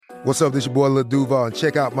What's up, this your boy Lil Duval, and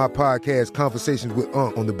check out my podcast, Conversations with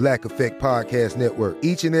Unc, on the Black Effect Podcast Network.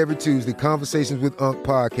 Each and every Tuesday, Conversations with Unc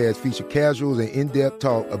podcast feature casuals and in-depth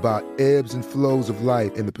talk about ebbs and flows of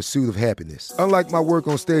life and the pursuit of happiness. Unlike my work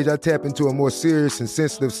on stage, I tap into a more serious and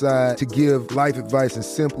sensitive side to give life advice and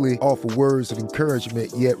simply offer words of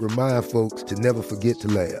encouragement, yet remind folks to never forget to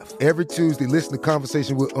laugh. Every Tuesday, listen to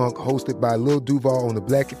Conversations with Unc, hosted by Lil Duval on the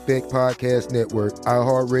Black Effect Podcast Network,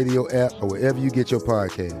 iHeartRadio app, or wherever you get your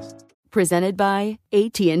podcasts. Presented by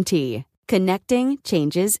AT&T. Connecting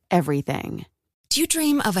changes everything. Do you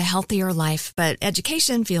dream of a healthier life, but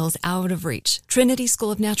education feels out of reach? Trinity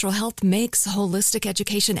School of Natural Health makes holistic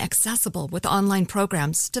education accessible with online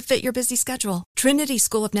programs to fit your busy schedule. Trinity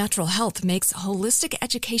School of Natural Health makes holistic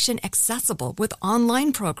education accessible with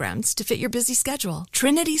online programs to fit your busy schedule.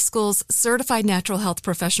 Trinity School's Certified Natural Health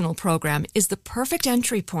Professional Program is the perfect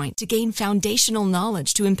entry point to gain foundational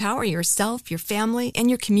knowledge to empower yourself, your family, and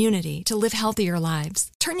your community to live healthier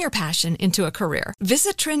lives. Turn your passion into a career.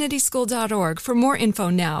 Visit trinityschool.org for more info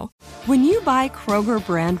now. When you buy Kroger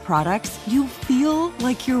brand products, you feel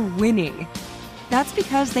like you're winning. That's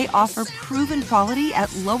because they offer proven quality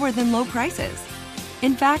at lower than low prices.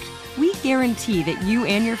 In fact, we guarantee that you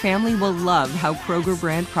and your family will love how Kroger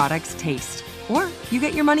brand products taste, or you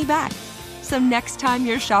get your money back. So next time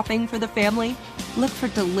you're shopping for the family, look for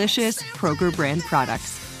delicious Kroger brand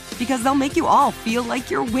products, because they'll make you all feel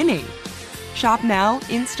like you're winning. Shop now,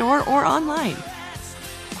 in-store, or online.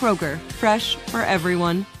 Kroger, fresh for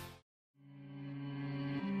everyone.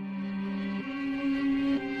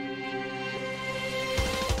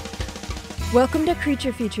 Welcome to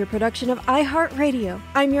Creature Feature, production of iHeartRadio.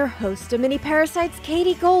 I'm your host of Mini Parasites,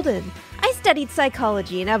 Katie Golden. I studied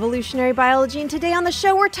psychology and evolutionary biology, and today on the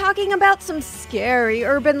show we're talking about some scary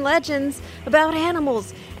urban legends about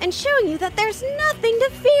animals and showing you that there's nothing to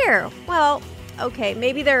fear. Well, okay,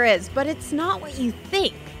 maybe there is, but it's not what you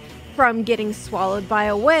think. From getting swallowed by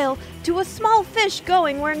a whale to a small fish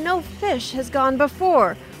going where no fish has gone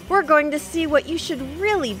before, we're going to see what you should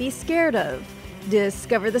really be scared of.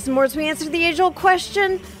 Discover this and more as we answer the age-old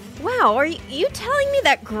question, wow, are you telling me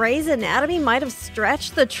that Grey's Anatomy might have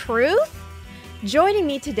stretched the truth? Joining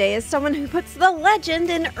me today is someone who puts the legend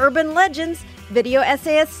in urban legends, video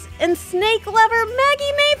essayist and snake lover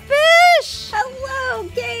Maggie Mae Fish! Hello,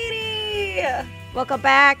 Katie! Welcome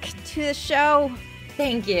back to the show.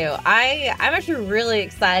 Thank you. I'm actually really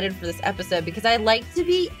excited for this episode because I like to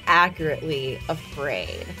be accurately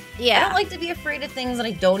afraid. Yeah. I don't like to be afraid of things that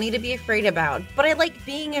I don't need to be afraid about, but I like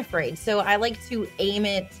being afraid. So I like to aim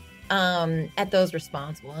it at those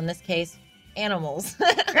responsible. In this case, animals.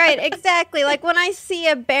 Right, exactly. Like when I see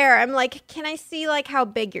a bear, I'm like, can I see like how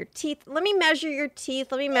big your teeth? Let me measure your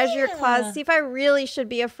teeth. Let me measure your claws. See if I really should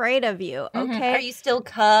be afrait of you. Okay. Mm-hmm. Are you still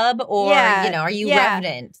cub or, are you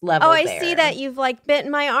revenant level Oh, I there? see that you've like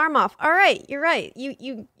bitten my arm off. All right, you're right. You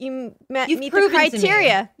meet the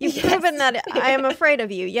criteria. You've proven that I am afraid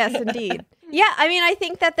of you. Yes, indeed. Yeah, I mean, I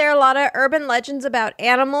think that there are a lot of urban legends about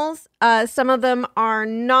animals. Some of them are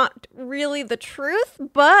not really the truth,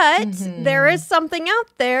 but there is something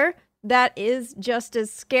out there that is just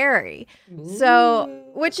as scary. Ooh. So,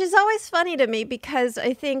 which is always funny to me because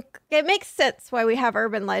I think it makes sense why we have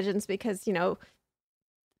urban legends because, it's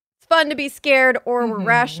fun to be scared or we're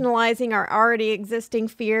rationalizing our already existing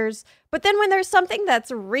fears. But then when there's something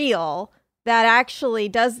that's real that actually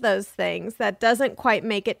does those things, that doesn't quite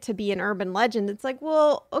make it to be an urban legend, it's like,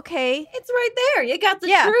 well, okay. It's right there. You got the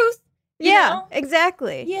truth. You know?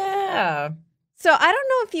 Exactly. Yeah. So I don't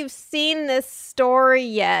know if you've seen this story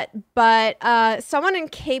yet, but someone in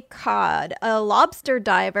Cape Cod, a lobster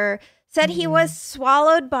diver, said he was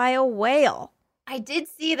swallowed by a whale. I did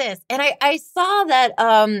see this, and I saw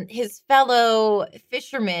that his fellow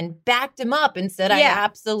fisherman backed him up and said, I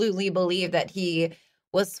absolutely believe that he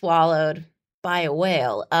was swallowed by a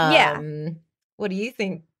whale. What do you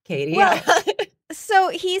think, Katie? Well, so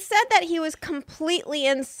he said that he was completely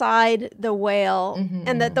inside the whale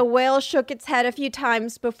and that the whale shook its head a few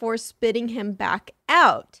times before spitting him back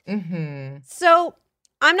out. So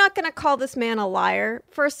I'm not going to call this man a liar,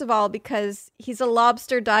 first of all, because he's a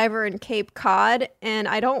lobster diver in Cape Cod, and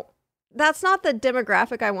that's not the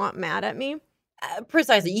demographic I want mad at me.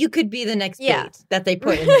 Precisely. You could be the next bait that they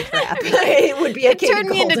put in the trap. It would be a Katie Turn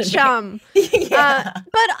me into chum. But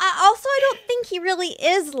I don't think he really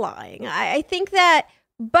is lying. I think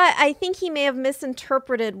he may have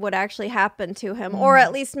misinterpreted what actually happened to him, or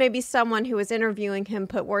at least maybe someone who was interviewing him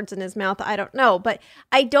put words in his mouth. I don't know. But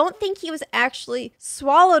I don't think he was actually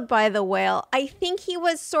swallowed by the whale. I think he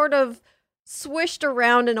was sort of swished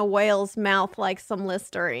around in a whale's mouth like some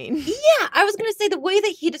Listerine. Yeah, I was going to say the way that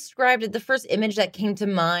he described it, the first image that came to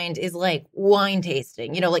mind is like wine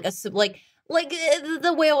tasting, like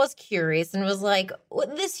the whale was curious and was like,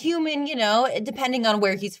 this human, depending on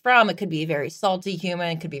where he's from, it could be a very salty human,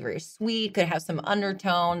 it could be very sweet, could have some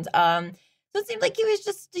undertones. So it seemed like he was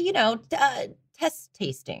just, test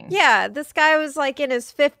tasting. Yeah, this guy was like in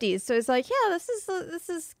his 50s, so he's like, yeah, this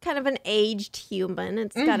is kind of an aged human.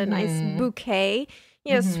 It's got a nice bouquet.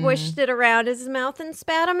 Swished it around his mouth and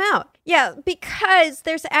spat him out. Yeah, because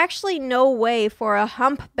there's actually no way for a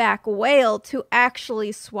humpback whale to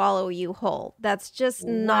actually swallow you whole. That's just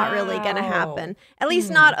not really going to happen. At least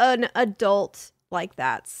not an adult like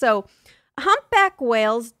that. So humpback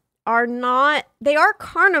whales they are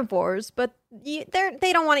carnivores, but they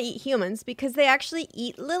don't want to eat humans because they actually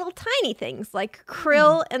eat little tiny things like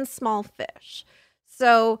krill and small fish.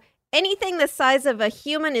 So anything the size of a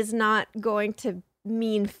human is not going to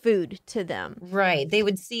mean food to them. Right. They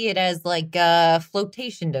would see it as like a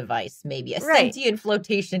flotation device, maybe a sentient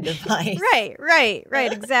flotation device. Right.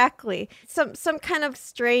 Exactly. Some kind of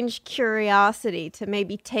strange curiosity to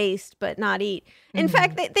maybe taste but not eat. In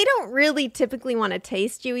fact, they don't really typically want to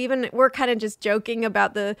taste you. Even we're kind of just joking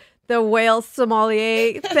about the whale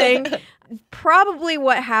sommelier thing. Probably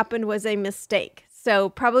what happened was a mistake. So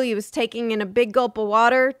probably he was taking in a big gulp of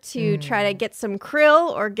water to try to get some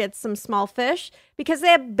krill or get some small fish because they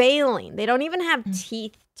have baleen. They don't even have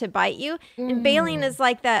teeth to bite you. And baleen is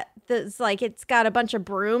like that. It's like it's got a bunch of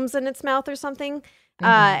brooms in its mouth or something.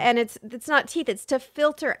 And it's not teeth. It's to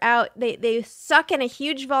filter out. They suck in a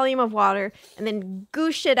huge volume of water and then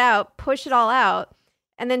goosh it out, push it all out,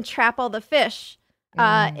 and then trap all the fish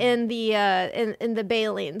in the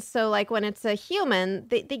baleen. So like when it's a human,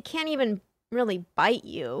 they can't even really bite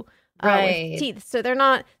you with teeth, so they're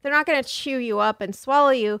not going to chew you up and swallow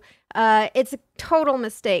you. It's a total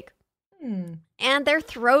mistake. And their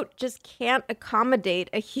throat just can't accommodate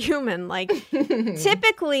a human. Like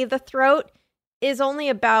typically the throat is only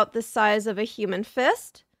about the size of a human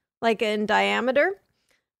fist, like in diameter.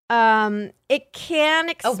 It can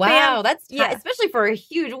expand. Oh wow, that's especially for a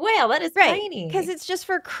huge whale. That is tiny because it's just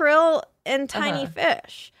for krill and tiny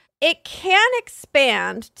fish. It can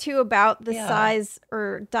expand to about the size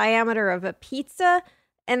or diameter of a pizza,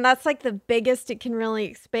 and that's like the biggest it can really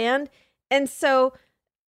expand. And so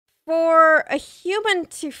for a human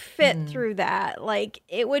to fit through that, like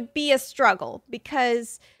it would be a struggle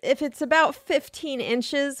because if it's about 15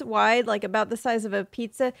 inches wide, like about the size of a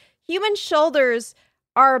pizza, human shoulders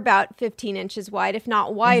are about 15 inches wide, if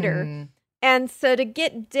not wider. And so to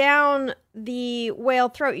get down the whale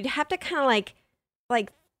throat, you'd have to kind of like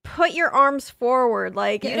put your arms forward,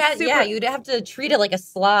 like you'd have to treat it like a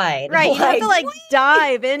slide, right? You have to like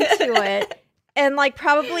dive into it and like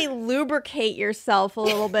probably lubricate yourself a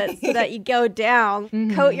little bit so that you go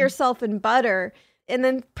down, coat yourself in butter, and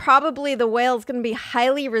then probably the whale's going to be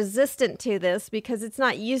highly resistant to this because it's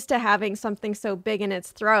not used to having something so big in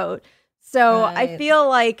its throat. So I feel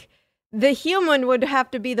like the human would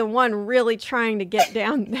have to be the one really trying to get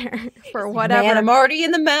down there for whatever. Man, I'm already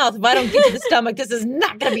in the mouth. If I don't get to the stomach, this is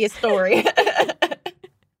not going to be a story.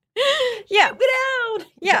 Yeah. Get out.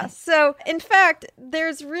 Yeah. So, in fact,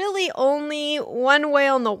 there's really only one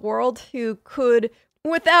whale in the world who could,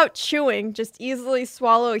 without chewing, just easily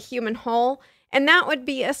swallow a human whole. And that would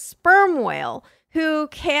be a sperm whale who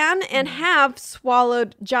can and have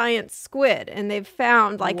swallowed giant squid. And they've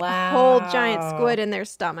found like a whole giant squid in their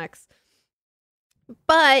stomachs.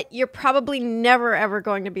 But you're probably never, ever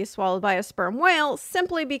going to be swallowed by a sperm whale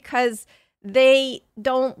simply because they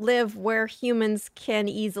don't live where humans can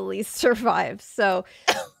easily survive. So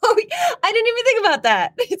I didn't even think about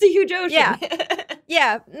that. It's a huge ocean.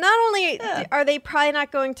 Yeah. Not only are they probably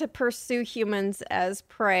not going to pursue humans as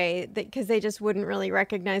prey because they just wouldn't really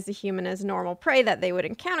recognize the human as normal prey that they would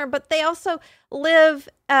encounter, but they also live.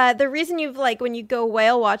 The reason when you go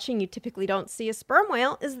whale watching, you typically don't see a sperm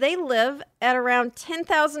whale is they live at around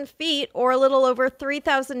 10,000 feet or a little over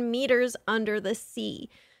 3,000 meters under the sea.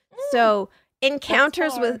 So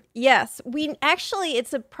encounters with,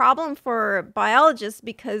 it's a problem for biologists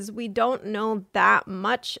because we don't know that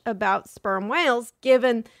much about sperm whales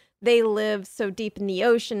given they live so deep in the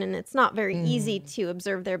ocean and it's not very easy to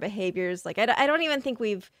observe their behaviors. Like I don't even think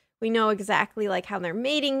we know exactly like how their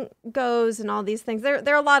mating goes and all these things. There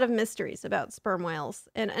are a lot of mysteries about sperm whales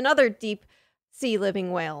and other deep sea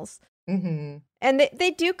living whales. And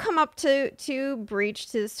they do come up to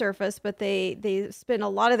breach to the surface, but they spend a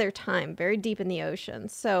lot of their time very deep in the ocean.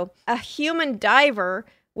 So a human diver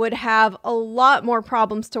would have a lot more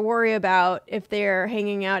problems to worry about if they're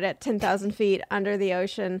hanging out at 10,000 feet under the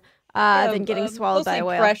ocean than getting swallowed by a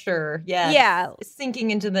whale. Pressure,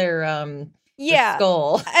 sinking into their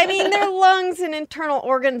skull. I mean, their lungs and internal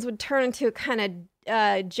organs would turn into a kind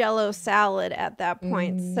of Jell-O salad at that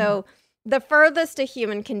point. So the furthest a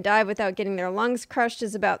human can dive without getting their lungs crushed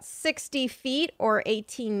is about 60 feet or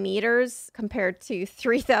 18 meters compared to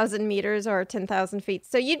 3,000 meters or 10,000 feet.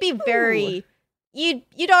 So you'd be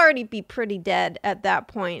you'd already be pretty dead at that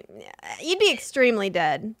point. You'd be extremely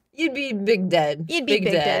dead. You'd be big dead. You'd be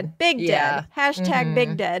big dead. Big dead. Hashtag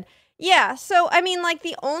big dead. Yeah. So, I mean, like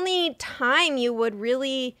the only time you would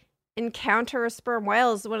really encounter a sperm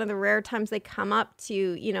whale is one of the rare times they come up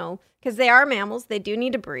to, because they are mammals. They do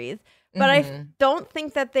need to breathe. But I don't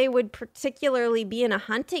think that they would particularly be in a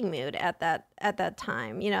hunting mood at that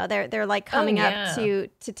time. They're like coming up to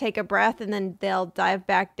take a breath, and then they'll dive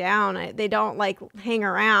back down. They don't like hang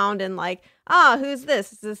around and like, who's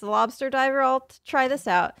this? Is this a lobster diver? I'll try this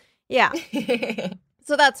out. Yeah.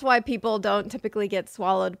 So that's why people don't typically get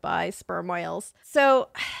swallowed by sperm whales. So,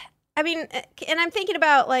 I mean, and I'm thinking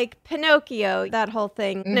about like Pinocchio, that whole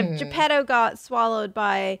thing. And if Geppetto got swallowed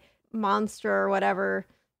by monster or whatever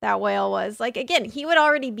that whale was, like, again, he would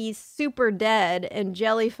already be super dead and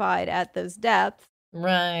jellified at those depths.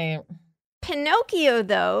 Right. Pinocchio,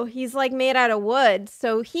 though, he's like made out of wood,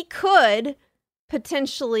 so he could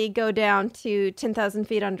potentially go down to 10,000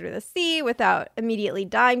 feet under the sea without immediately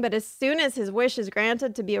dying. But as soon as his wish is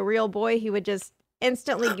granted to be a real boy, he would just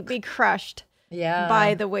instantly be crushed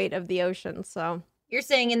by the weight of the ocean. So you're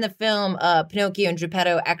saying in the film, Pinocchio and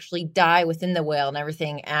Geppetto actually die within the whale, and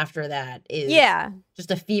everything after that is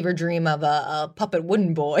just a fever dream of a puppet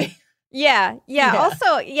wooden boy. Yeah. Also,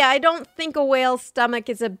 I don't think a whale's stomach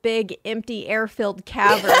is a big, empty, air-filled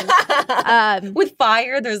cavern. With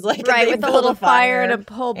fire, there's like with a little fire and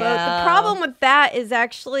a whole boat. The problem with that is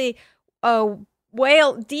actually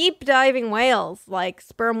deep diving whales, like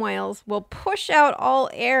sperm whales, will push out all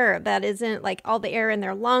air that isn't like all the air in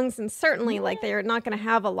their lungs, and certainly like they're not going to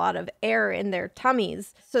have a lot of air in their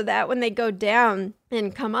tummies, so that when they go down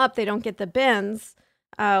and come up, they don't get the bends,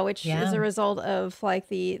 which is a result of like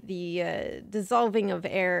the dissolving of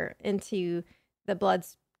air into the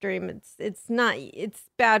bloodstream. It's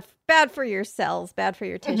bad for your cells, bad for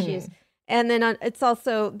your tissues, and then it's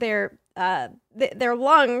also their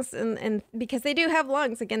lungs, and because they do have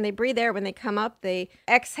lungs, again, they breathe air when they come up, they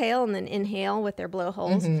exhale and then inhale with their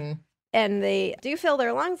blowholes, and they do fill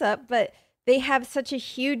their lungs up, but they have such a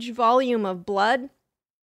huge volume of blood,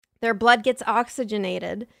 their blood gets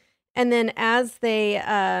oxygenated, and then as they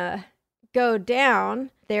go down,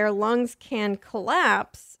 their lungs can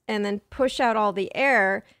collapse and then push out all the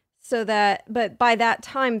air, but by that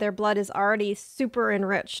time, their blood is already super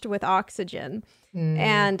enriched with oxygen.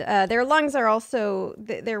 And their lungs are also,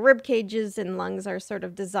 their rib cages and lungs are sort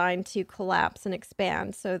of designed to collapse and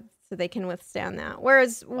expand so they can withstand that.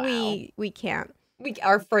 Whereas we can't.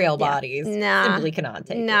 Our frail bodies simply cannot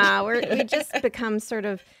take it. We just become sort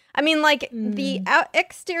of, I mean, like the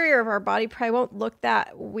exterior of our body probably won't look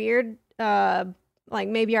that weird. Like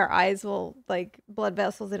maybe our eyes will, like blood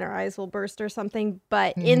vessels in our eyes will burst or something,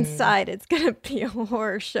 but inside it's going to be a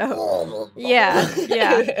horror show. Yeah.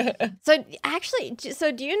 So actually,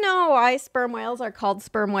 do you know why sperm whales are called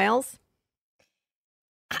sperm whales?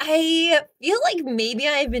 I feel like maybe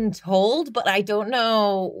I've been told, but I don't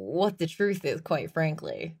know what the truth is, quite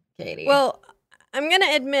frankly, Katie. Well, I'm going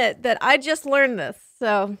to admit that I just learned this,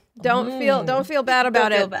 so don't feel bad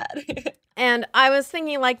about it. Bad. And I was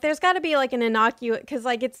thinking, like, there's got to be, like, an innocuous, because,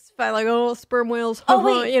 like, it's like, sperm whales,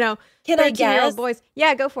 can I guess? Boys.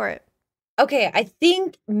 Yeah, go for it. Okay, I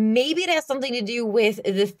think maybe it has something to do with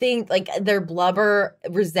the thing, like, their blubber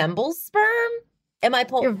resembles sperm? Am I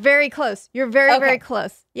You're very close. You're very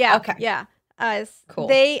close. Yeah. Okay. Yeah. Cool.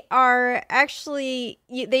 They are actually,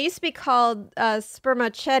 they used to be called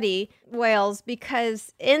spermaceti whales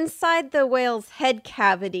because inside the whale's head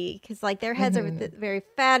cavity, because like their heads are very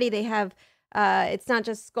fatty, they have, it's not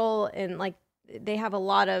just skull, and like they have a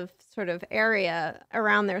lot of sort of area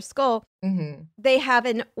around their skull. They have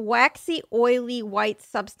an waxy, oily white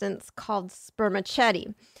substance called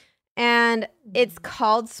spermaceti. And it's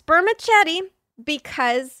called spermaceti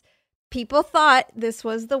because people thought this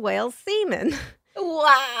was the whale's semen.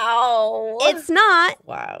 Wow. It's not.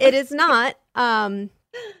 Wow. It is not.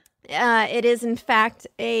 It is, in fact,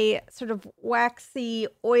 a sort of waxy,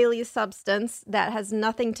 oily substance that has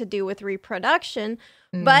nothing to do with reproduction.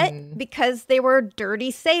 But because they were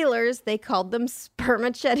dirty sailors, they called them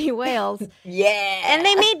spermaceti whales. Yeah. And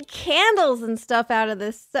they made candles and stuff out of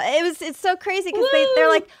this. So it's so crazy because they're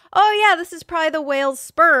like, oh, yeah, this is probably the whale's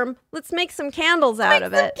sperm. Let's make some candles out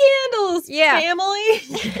of it. Candles, yeah.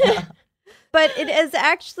 family. But it is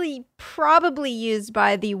actually probably used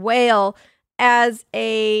by the whale as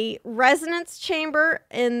a resonance chamber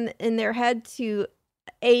in their head to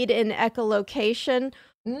aid in echolocation.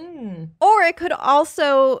 Or it could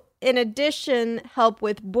also, in addition, help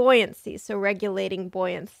with buoyancy, so regulating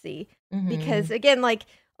buoyancy. Because, again, like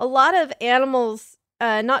a lot of animals,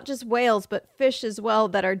 not just whales, but fish as well,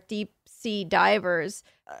 that are deep sea divers,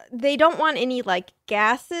 they don't want any like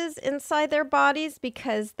gases inside their bodies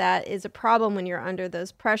because that is a problem when you're under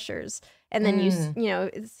those pressures. And then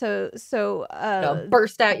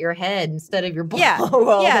burst out your head instead of your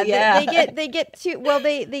ball. They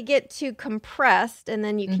get too compressed, and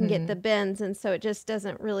then you can get the bends, and so it just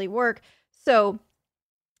doesn't really work. So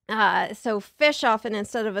fish often,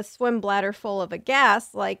 instead of a swim bladder full of a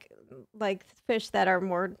gas, like fish that are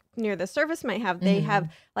more near the surface might have, they have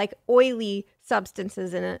like oily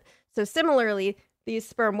substances in it. So similarly, these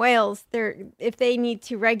sperm whales, if they need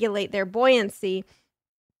to regulate their buoyancy,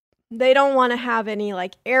 they don't want to have any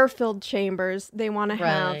like air-filled chambers. They want to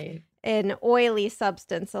have an oily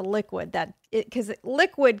substance, a liquid, because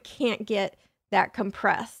liquid can't get that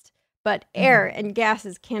compressed, but air and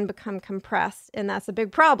gases can become compressed, and that's a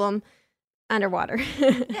big problem underwater.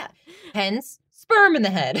 Hence sperm in the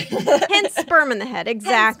head. Exactly. Sperm in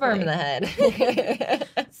the head.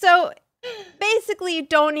 So basically, you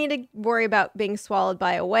don't need to worry about being swallowed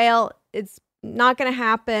by a whale. It's not going to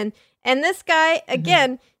happen. And this guy,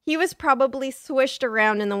 again, he was probably swished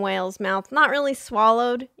around in the whale's mouth, not really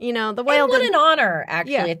swallowed. You know, the whale. And what an honor,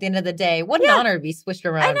 actually. At the end of the day, what an honor to be swished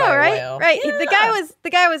around by a whale. Right? Yeah. The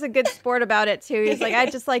guy was a good sport about it too. He's like,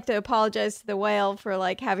 I'd just like to apologize to the whale for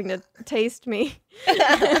like having to taste me.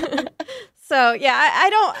 So yeah,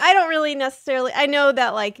 I don't really necessarily. I know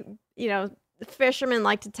that like, you know, fishermen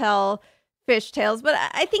like to tell fish tales, but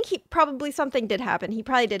I think something did happen. He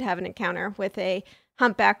probably did have an encounter with a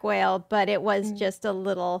humpback whale, but it was just a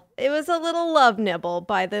little love nibble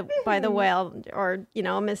by the whale, or, you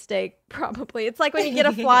know, a mistake probably. It's like when you get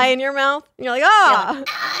a fly in your mouth and you're like,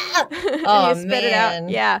 and you spit it out.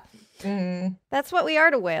 Yeah. That's what we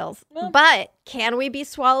are to whales. But can we be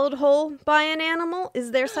swallowed whole by an animal?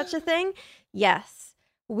 Is there such a thing? Yes.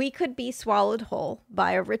 We could be swallowed whole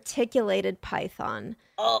by a reticulated python.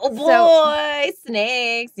 Oh boy,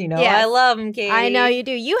 snakes. You know, I love them, Katie. I know you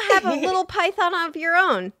do. You have a little python of your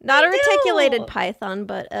own. Not a reticulated python,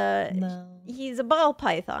 but he's a ball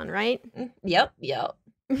python, right? Yep.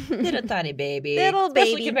 Little tiny baby.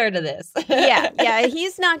 Especially compared to this. yeah.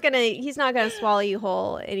 He's not gonna swallow you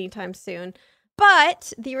whole anytime soon.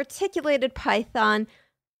 But the reticulated python,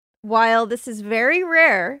 while this is very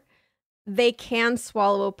rare, they can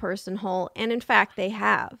swallow a person whole, and in fact, they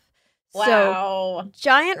have. Wow. So,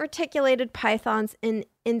 giant reticulated pythons in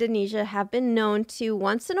Indonesia have been known to,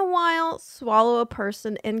 once in a while, swallow a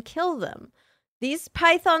person and kill them. These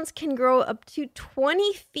pythons can grow up to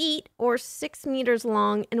 20 feet or 6 meters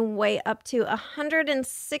long and weigh up to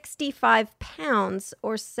 165 pounds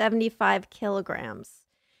or 75 kilograms.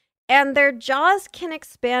 And their jaws can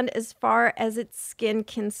expand as far as its skin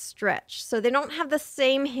can stretch. So they don't have the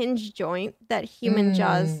same hinge joint that human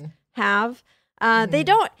jaws have. They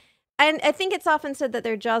don't. And I think it's often said that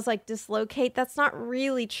their jaws like dislocate. That's not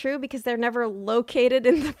really true because they're never located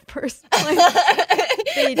in the first place.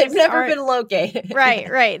 They've never been located.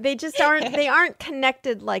 Right. They just aren't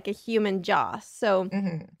connected like a human jaw. So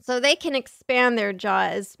they can expand their jaw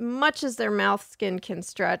as much as their mouth skin can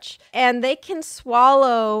stretch. And they can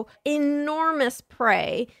swallow enormous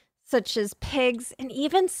prey, such as pigs and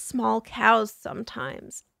even small cows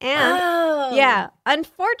sometimes. And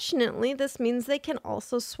unfortunately, this means they can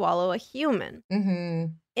also swallow a human.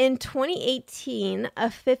 In 2018, a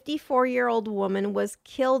 54-year-old woman was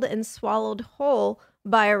killed and swallowed whole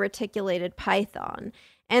by a reticulated python.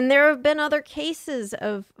 And there have been other cases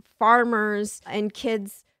of farmers and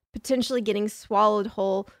kids potentially getting swallowed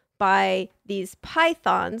whole by these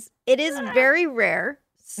pythons. It is very rare.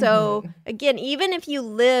 So again, even if you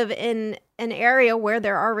live in an area where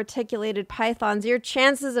there are reticulated pythons, your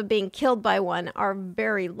chances of being killed by one are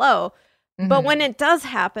very low. But when it does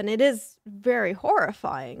happen, it is very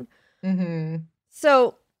horrifying.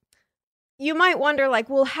 So you might wonder, like,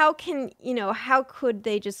 well, how could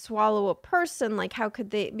they just swallow a person? Like, how could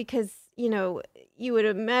they? Because, you know, you would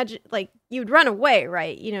imagine, like, you'd run away,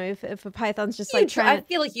 right? You know, if a python's just like trying I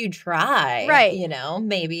feel like you'd try. Right. You know,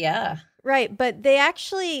 maybe, yeah. Right, but they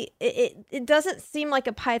actually, it doesn't seem like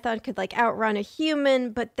a python could like outrun a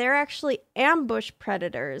human, but they're actually ambush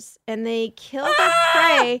predators, and they kill their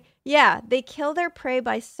prey. Yeah, they kill their prey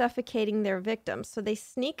by suffocating their victims. So they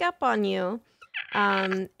sneak up on you,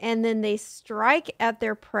 and then they strike at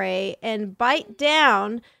their prey and bite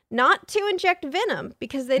down, not to inject venom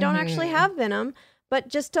because they don't actually have venom, but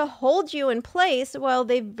just to hold you in place while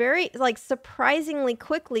they very, like, surprisingly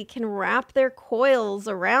quickly can wrap their coils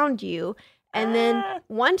around you. And then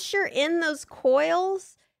once you're in those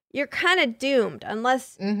coils, you're kind of doomed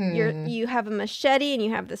unless you have a machete and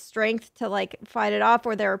you have the strength to, like, fight it off,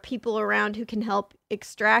 or there are people around who can help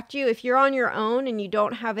extract you. If you're on your own and you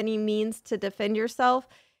don't have any means to defend yourself,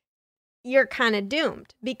 you're kind of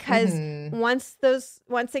doomed because once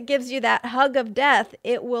it gives you that hug of death,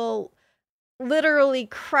 it will literally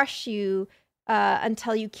crush you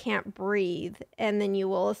until you can't breathe, and then you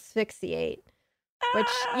will asphyxiate, which,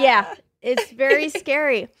 yeah, it's very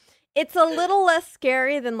scary. It's a little less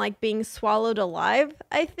scary than, like, being swallowed alive,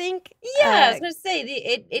 I think. Yeah, I was going to say,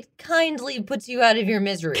 it kindly puts you out of your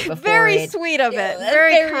misery before very sweet of it.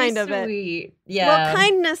 Very kind of it. Yeah. Well,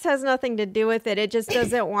 kindness has nothing to do with it. It just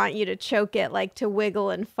doesn't want you to choke it, like, to wiggle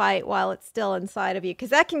and fight while it's still inside of you,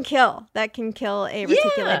 because that can kill. That can kill a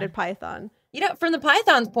reticulated python. You know, from the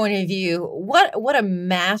python's point of view, what a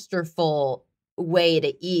masterful way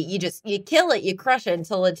to eat. You kill it, you crush it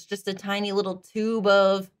until it's just a tiny little tube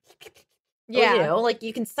of... Yeah, you know, like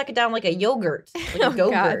you can suck it down like a yogurt, like a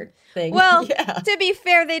Go-Gurt thing. Well, to be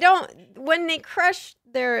fair, they don't. When they crush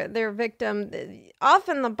their victim,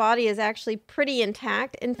 often the body is actually pretty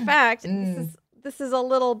intact. In fact, this is a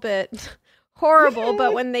little bit horrible,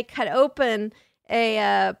 but when they cut open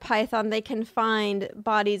a python, they can find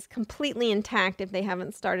bodies completely intact if they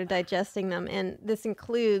haven't started digesting them, and this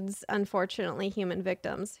includes, unfortunately, human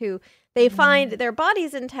victims who. They find their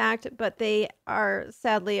bodies intact, but they are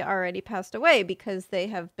sadly already passed away because they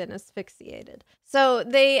have been asphyxiated. So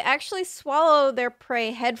they actually swallow their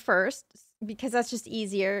prey head first because that's just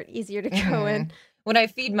easier to go in. When I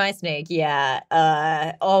feed my snake,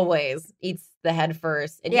 always eats the head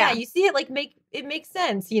first. And you see it it makes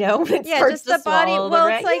sense, you know, when it starts just the body. Well,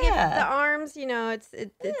 it's like if the arms, you know,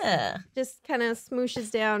 it just kind of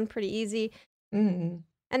smooshes down pretty easy.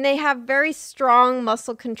 And they have very strong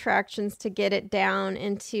muscle contractions to get it down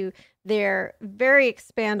into their very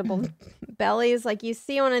expandable bellies. Like you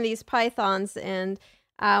see one of these pythons, and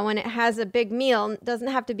when it has a big meal, it doesn't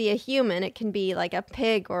have to be a human. It can be like a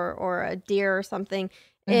pig or a deer or something.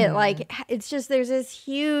 It's just there's this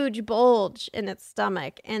huge bulge in its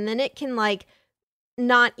stomach, and then it can like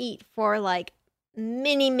not eat for like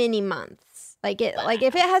many months. Like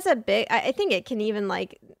if it has a big, I think it can even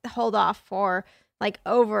like hold off for like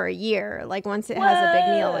over a year, like once it has a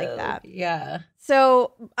big meal like that. Yeah.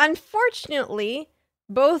 So unfortunately,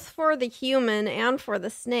 both for the human and for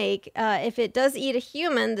the snake, if it does eat a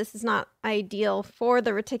human, this is not ideal for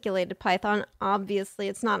the reticulated python. Obviously,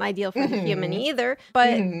 it's not ideal for the human either,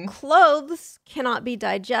 but clothes cannot be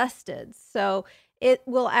digested. So it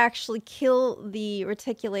will actually kill the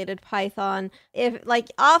reticulated python.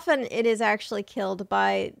 Often it is actually killed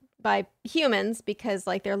by humans because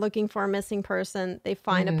like they're looking for a missing person. They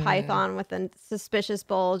find a python with a suspicious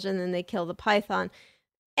bulge, and then they kill the python.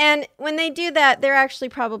 And when they do that, they're actually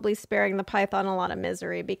probably sparing the python a lot of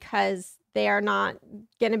misery because they are not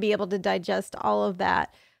going to be able to digest all of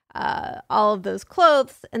that, all of those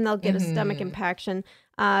clothes, and they'll get a stomach impaction.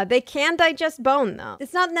 They can digest bone, though.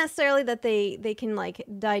 It's not necessarily that they can like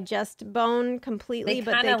digest bone completely,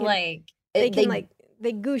 but they can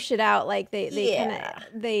they goosh it out, like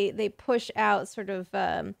they push out sort of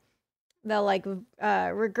they'll like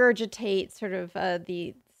regurgitate sort of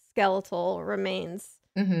the skeletal remains.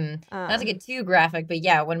 Not to get too graphic, but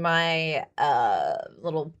yeah, when my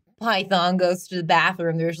little python goes to the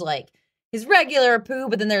bathroom, there's like his regular poo,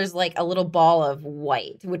 but then there's like a little ball of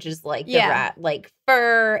white, which is like the rat, like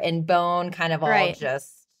fur and bone kind of all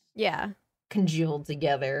just congealed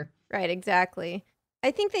together. Right, exactly. I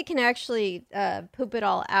think they can actually poop it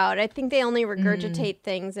all out. I think they only regurgitate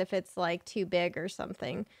things if it's like too big or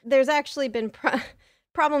something. There's actually been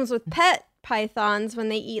problems with pet pythons when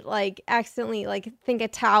they eat like accidentally like think a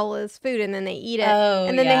towel is food and then they eat it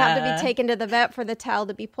and then they have to be taken to the vet for the towel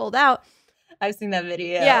to be pulled out. I've seen that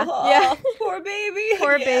video. Yeah. Poor baby.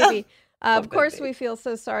 Poor baby. Of course, we feel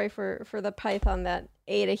so sorry for the python that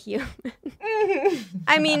ate a human.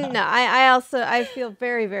 I mean, no, I feel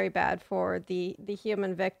very, very bad for the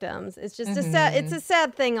human victims. It's just it's a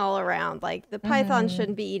sad thing all around. Like the python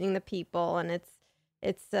shouldn't be eating the people, and it's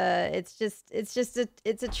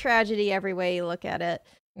a tragedy every way you look at it.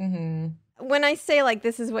 When I say like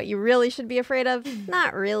this is what you really should be afraid of,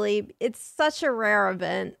 not really. It's such a rare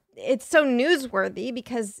event. It's so newsworthy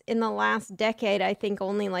because in the last decade, I think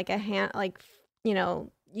only like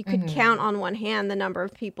you could count on one hand the number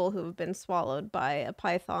of people who have been swallowed by a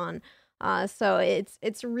python. So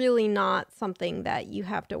it's really not something that you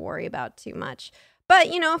have to worry about too much. But,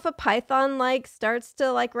 if a python, starts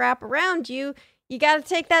to, wrap around you, you got to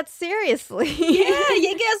take that seriously. Yeah,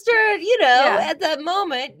 you got to start, at that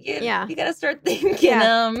moment, you got to start thinking.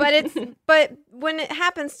 Yeah. But when it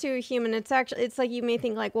happens to a human, it's like you may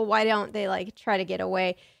think, well, why don't they, try to get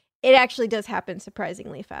away? It actually does happen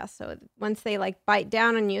surprisingly fast. So once they bite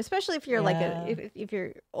down on you, especially if you're if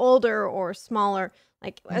you're older or smaller,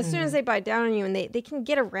 as soon as they bite down on you, and they can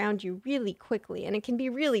get around you really quickly, and it can be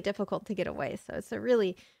really difficult to get away. So it's a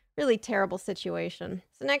really, really terrible situation.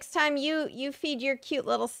 So next time you feed your cute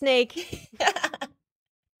little snake,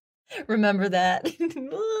 remember that.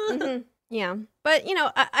 Mm-hmm. Yeah, but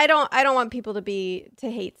I don't want people to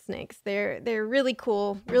hate snakes. They're really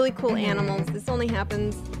cool animals. This only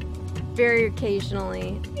happens very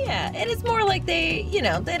occasionally. Yeah, and it's more like they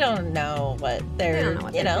don't know what they're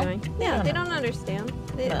doing. Yeah, they don't understand.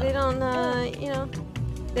 They don't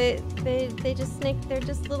they just they're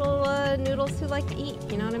just little noodles who like to eat,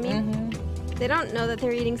 you know what I mean? Mm-hmm. They don't know that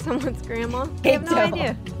they're eating someone's grandma. They have no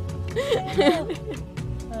idea.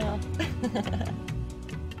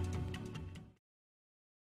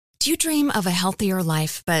 Do you dream of a healthier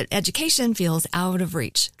life, but education feels out of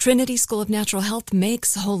reach? Trinity School of Natural Health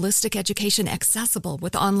makes holistic education accessible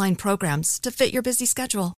with online programs to fit your busy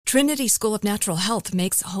schedule. Trinity School of Natural Health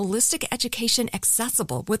makes holistic education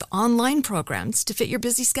accessible with online programs to fit your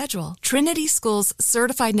busy schedule. Trinity School's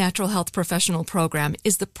Certified Natural Health Professional Program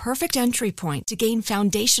is the perfect entry point to gain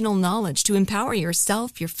foundational knowledge to empower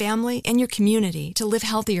yourself, your family, and your community to live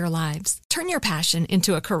healthier lives. Turn your passion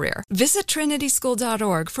into a career. Visit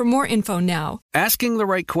trinityschool.org for more info now. Asking the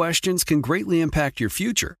right questions can greatly impact your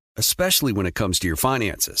future, especially when it comes to your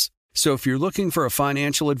finances. So if you're looking for a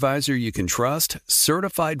financial advisor you can trust,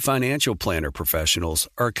 certified financial planner professionals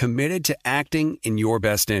are committed to acting in your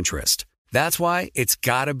best interest. That's why it's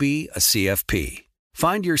got to be a CFP.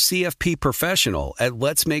 Find your CFP professional at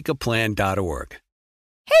letsmakeaplan.org.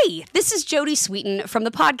 Hey, this is Jodie Sweetin from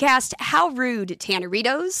the podcast How Rude,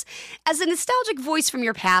 Tanneritos. As a nostalgic voice from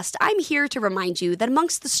your past, I'm here to remind you that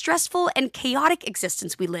amongst the stressful and chaotic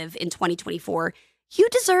existence we live in 2024, you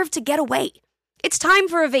deserve to get away. It's time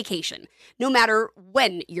for a vacation, no matter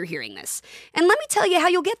when you're hearing this. And let me tell you how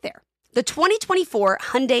you'll get there. The 2024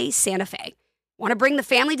 Hyundai Santa Fe. Want to bring the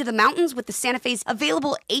family to the mountains with the Santa Fe's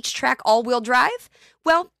available H-Track all-wheel drive?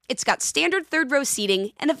 Well, it's got standard third-row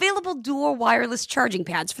seating and available dual wireless charging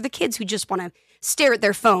pads for the kids who just want to stare at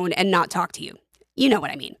their phone and not talk to you. You know what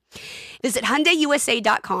I mean. Visit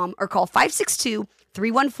HyundaiUSA.com or call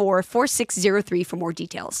 562-314-4603 for more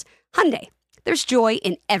details. Hyundai, there's joy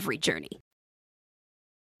in every journey.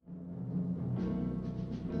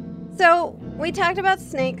 So we talked about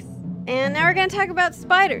snakes, and now we're going to talk about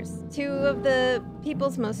spiders, two of the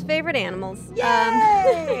people's most favorite animals.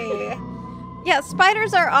 Yay! Yeah,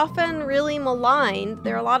 spiders are often really maligned.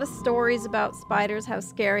 There are a lot of stories about spiders, how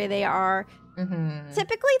scary they are. Mm-hmm.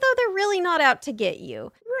 Typically, though, they're really not out to get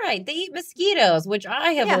you. Right. They eat mosquitoes, which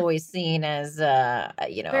I have always seen as, very a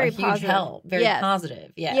huge positive. help. Very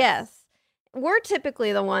positive. Yes. Yes. We're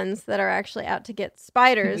typically the ones that are actually out to get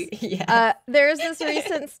spiders. Yeah. There's this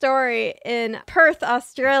recent story in Perth,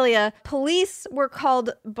 Australia. Police were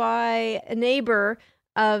called by a neighbor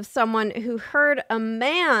of someone who heard a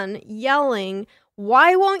man yelling,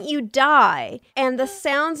 "Why won't you die?" and the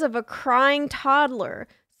sounds of a crying toddler.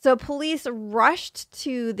 So police rushed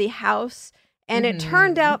to the house, and it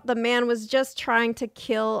turned out the man was just trying to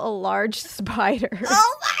kill a large spider.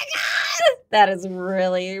 Oh my God! That is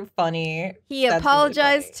really funny. He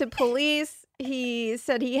apologized to police. He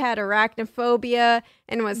said he had arachnophobia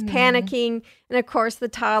and was panicking. And of course, the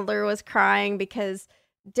toddler was crying because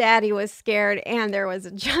Daddy was scared and there was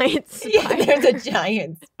a giant spider. Yeah, there's a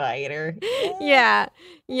giant spider. Yeah.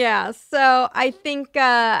 So I think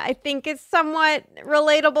it's somewhat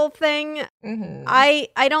relatable thing. Mm-hmm.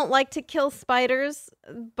 I don't like to kill spiders,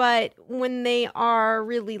 but when they are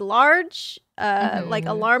really large, like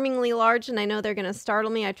alarmingly large, and I know they're going to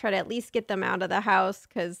startle me, I try to at least get them out of the house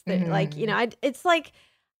because they're it's like,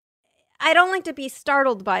 I don't like to be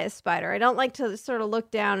startled by a spider. I don't like to sort of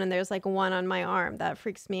look down and there's like one on my arm. That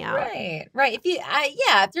freaks me out. Right.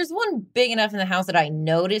 If there's one big enough in the house that I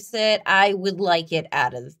notice it, I would like it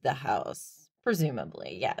out of the house,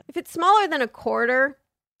 presumably. Yeah. If it's smaller than a quarter,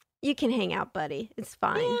 you can hang out, buddy. It's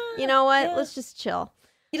fine. Yeah, you know what? Yeah. Let's just chill.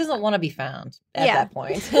 He doesn't want to be found at that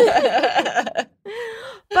point.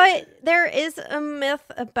 But there is a myth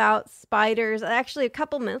about spiders. Actually, a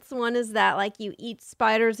couple myths. One is that like you eat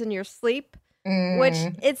spiders in your sleep, which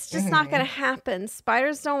it's just not going to happen.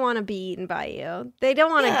 Spiders don't want to be eaten by you. They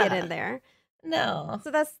don't want to get in there. No. So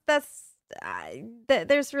that's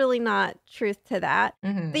there's really not truth to that.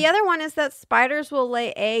 Mhm. The other one is that spiders will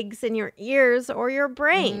lay eggs in your ears or your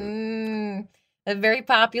brain. A very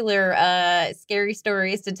popular scary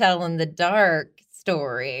stories to tell in the dark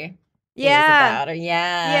story. Yeah. About her.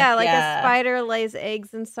 Yeah. Yeah, like a spider lays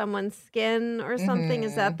eggs in someone's skin or something.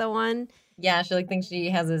 Is that Mhm. the one? Yeah, she thinks she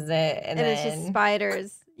has a zit, and And then it's just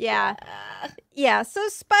spiders. Yeah. Yeah. So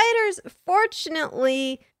spiders,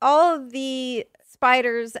 fortunately, all of the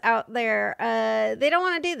spiders out there, they don't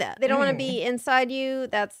want to do that. They don't want to be inside you.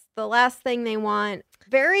 That's the last thing they want.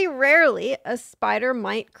 Very rarely, a spider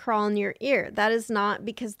might crawl in your ear. That is not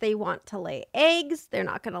because they want to lay eggs. They're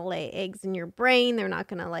not going to lay eggs in your brain. They're not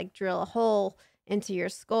going to like drill a hole into your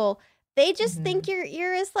skull. They just think your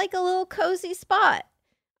ear is like a little cozy spot.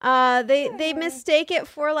 They mistake it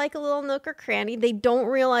for like a little nook or cranny. They don't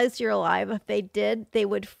realize you're alive. If they did, they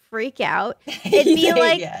would freak out. It'd be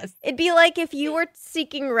like it'd be like if you were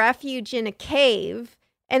seeking refuge in a cave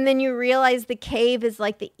and then you realize the cave is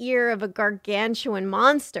like the ear of a gargantuan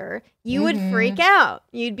monster, you would freak out.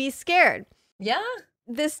 You'd be scared. Yeah.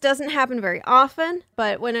 This doesn't happen very often,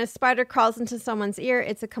 but when a spider crawls into someone's ear,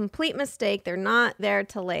 it's a complete mistake. They're not there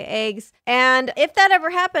to lay eggs. And if that ever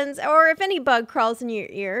happens, or if any bug crawls in your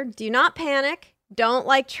ear, do not panic. Don't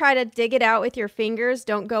like try to dig it out with your fingers.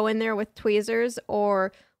 Don't go in there with tweezers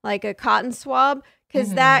or like a cotton swab,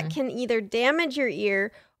 because that can either damage your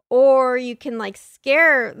ear or you can like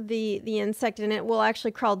scare the insect and it will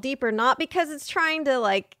actually crawl deeper, not because it's trying to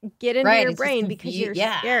like get into your brain, because you're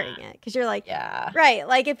scaring it. Because you're like, right.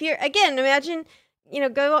 Like if you're, again, imagine,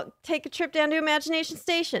 go take a trip down to Imagination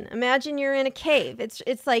Station. Imagine you're in a cave.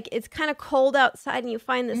 It's like, it's kind of cold outside and you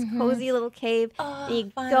find this cozy little cave and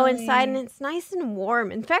you go inside and it's nice and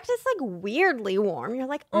warm. In fact, it's like weirdly warm. You're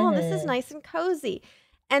like, oh, this is nice and cozy.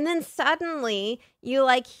 And then suddenly you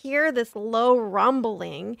like hear this low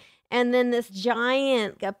rumbling and then this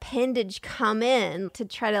giant appendage come in to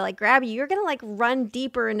try to like grab you. You're going to like run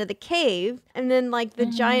deeper into the cave. And then like the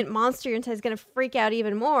giant monster inside is going to freak out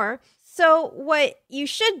even more. So what you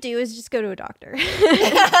should do is just go to a doctor.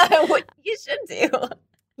 What you should do.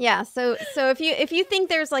 Yeah, so if you think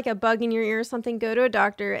there's like a bug in your ear or something, go to a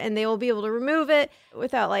doctor and they will be able to remove it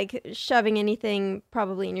without like shoving anything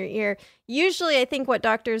probably in your ear. Usually I think what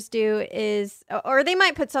doctors do is, or they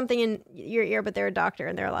might put something in your ear, but they're a doctor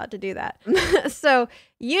and they're allowed to do that. So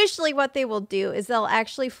usually what they will do is they'll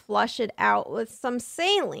actually flush it out with some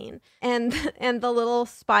saline and the little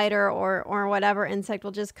spider or whatever insect will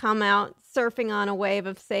just come out surfing on a wave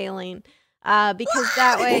of saline. Because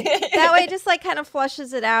that way it just like kind of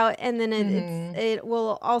flushes it out, and then it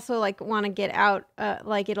will also like want to get out,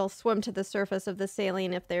 like it'll swim to the surface of the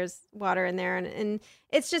saline if there's water in there, and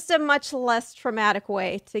it's just a much less traumatic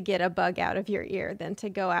way to get a bug out of your ear than to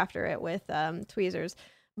go after it with tweezers.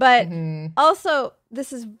 But also,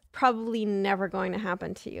 this is probably never going to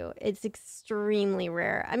happen to you. It's extremely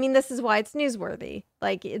rare. I mean, this is why it's newsworthy.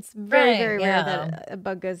 Like it's very, very rare that a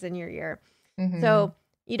bug goes in your ear. So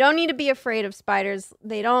you don't need to be afraid of spiders.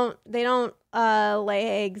 They don't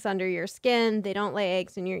lay eggs under your skin. They don't lay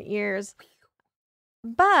eggs in your ears.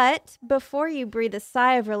 But before you breathe a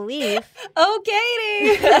sigh of relief, oh,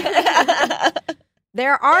 Katie,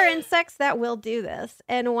 there are insects that will do this,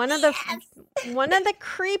 and one of the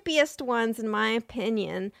creepiest ones, in my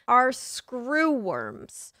opinion, are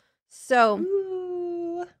screwworms. So,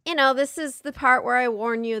 this is the part where I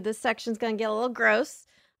warn you. This section's gonna get a little gross.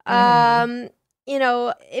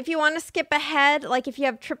 If you want to skip ahead, like if you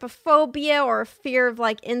have trypophobia or a fear of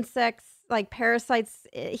like insects, like parasites,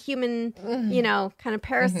 human, kind of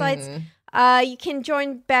parasites, you can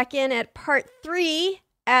join back in at part 3.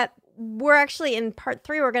 We're actually in part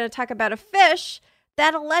 3, we're going to talk about a fish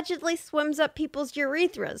that allegedly swims up people's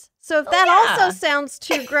urethras. So if that also sounds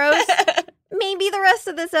too gross, maybe the rest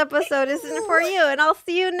of this episode isn't for you, and I'll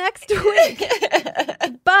see you next week.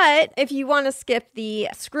 But if you want to skip the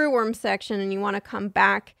screwworm section and you want to come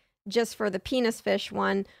back just for the penis fish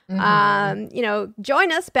one,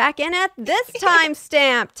 join us back in at this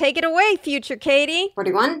timestamp. Take it away, future Katie.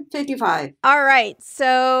 41:55. All right.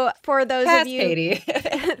 So for those Past of you, Katie.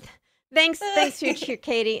 Thanks, future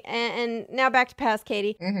Katie. And now back to past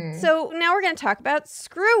Katie. So now we're going to talk about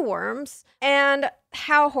screwworms and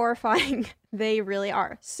how horrifying they really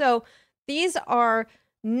are. So these are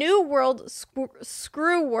New World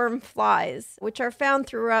screwworm flies, which are found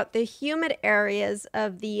throughout the humid areas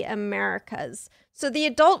of the Americas. So the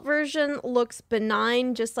adult version looks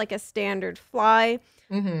benign, just like a standard fly.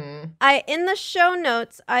 Mm-hmm. In the show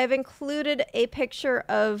notes, I've included a picture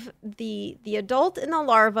of the adult and the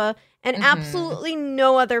larva, and absolutely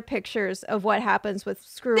no other pictures of what happens with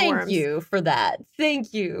screwworms. Thank you for that.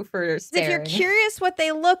 Thank you for sharing. If you're curious what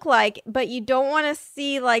they look like, but you don't want to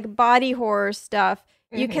see like body horror stuff,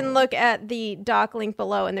 you can look at the doc link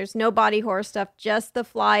below, and there's no body horror stuff, just the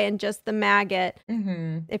fly and just the maggot.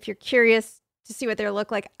 If you're curious to see what they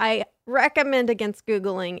look like, I recommend against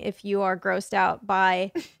Googling if you are grossed out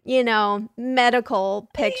by, medical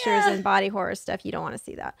pictures and body horror stuff. You don't want to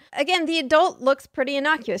see that. Again, the adult looks pretty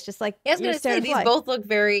innocuous, just like I was going to say, these fly. both look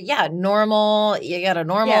very, normal. You got a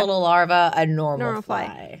normal little larva, a normal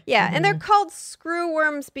fly. Yeah, and they're called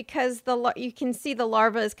screwworms because you can see the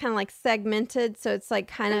larva is kind of like segmented, so it's like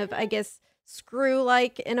kind of, I guess,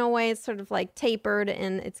 screw-like in a way. It's sort of like tapered,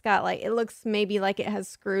 and it's got like, it looks maybe like it has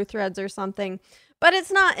screw threads or something, but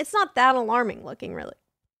it's not that alarming looking, really.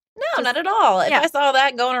 No, not at all. If I saw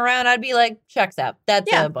that going around, I'd be like, checks out.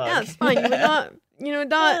 That's a bug. Yeah, it's fine. You would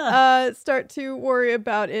not, start to worry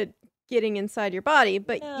about it getting inside your body,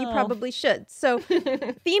 but you probably should. So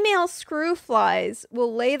female screw flies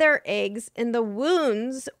will lay their eggs in the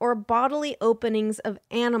wounds or bodily openings of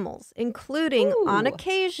animals, including, on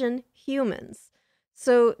occasion, humans.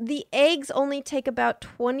 So the eggs only take about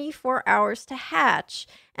 24 hours to hatch,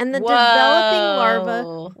 and the developing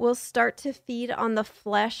larva will start to feed on the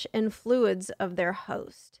flesh and fluids of their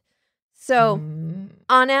host. So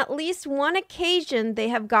on at least one occasion, they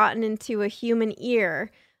have gotten into a human ear,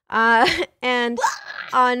 and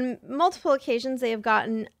on multiple occasions, they have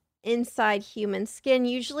gotten inside human skin.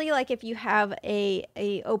 Usually, like if you have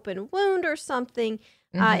a open wound or something,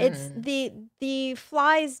 it's the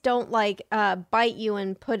flies don't like bite you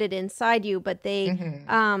and put it inside you, but they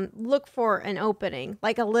look for an opening,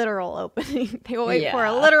 like a literal opening. They wait for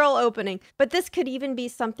a literal opening. But this could even be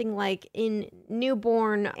something like in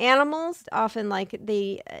newborn animals. Often, like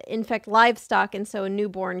they infect livestock, and so a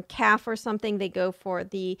newborn calf or something, they go for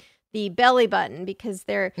the belly button because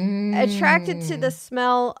they're attracted to the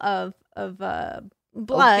smell of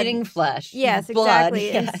blood, eating flesh. Yes, blood, exactly.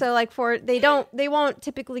 yes. And so like they won't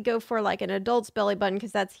typically go for like an adult's belly button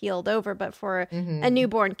because that's healed over, but for a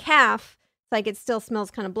newborn calf, it's like it still smells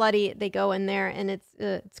kind of bloody. They go in there and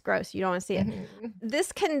it's gross. You don't want to see it.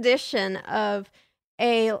 This condition of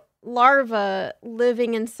a larva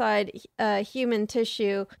living inside human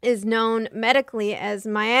tissue is known medically as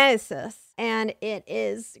myiasis, and it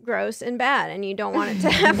is gross and bad, and you don't want it to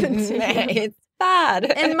happen to you. It's bad.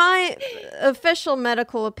 In my official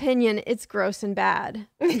medical opinion, it's gross and bad.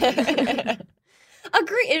 Agree.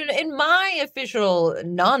 In my official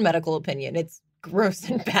non-medical opinion, it's gross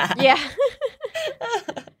and bad. Yeah.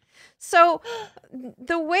 So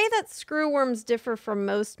the way that screwworms differ from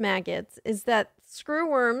most maggots is that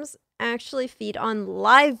screwworms actually feed on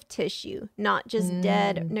live tissue, not just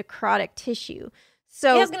dead necrotic tissue.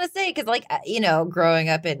 So I was going to say, because like, growing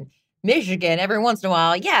up in Michigan, every once in a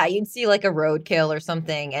while, you'd see like a roadkill or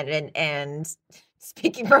something. And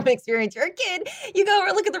speaking from experience, you're a kid, you go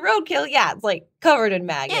over, look at the roadkill. Yeah, it's like covered in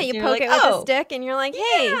maggots. Yeah, you poke it with a stick and you're like,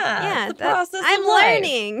 hey, the process I'm of life.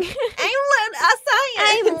 learning.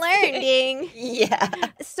 I'm learning. Yeah.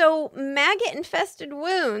 So maggot-infested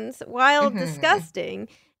wounds, while disgusting,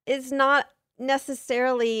 is not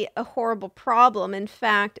necessarily a horrible problem. In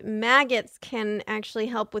fact, maggots can actually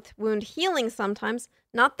help with wound healing sometimes.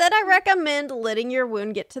 Not that I recommend letting your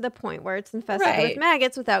wound get to the point where it's infested with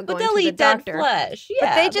maggots without going to the doctor. Flesh.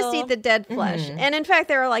 But they just eat the dead flesh. And in fact,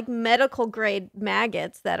 there are like medical grade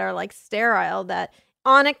maggots that are like sterile that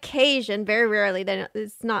on occasion, very rarely, then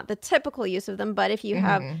it's not the typical use of them, but if you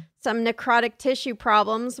have some necrotic tissue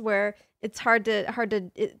problems where it's hard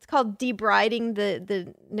to it's called debriding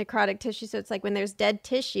the necrotic tissue. So it's like when there's dead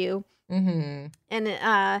tissue and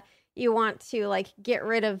you want to like get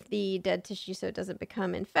rid of the dead tissue so it doesn't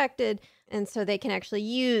become infected. And so they can actually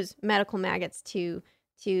use medical maggots to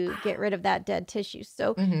get rid of that dead tissue.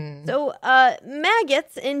 So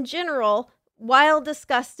maggots in general, while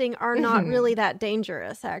disgusting, are not really that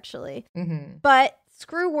dangerous, actually. But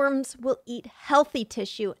screwworms will eat healthy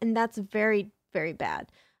tissue, and that's very, very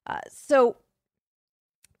bad.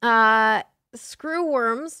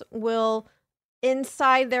 Screwworms will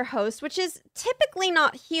inside their host, which is typically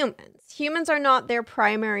not humans. Humans are not their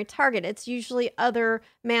primary target. It's usually other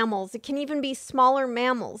mammals. It can even be smaller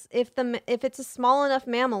mammals. If it's a small enough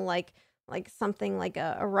mammal, like something like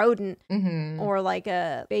a rodent or like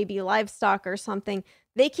a baby livestock or something,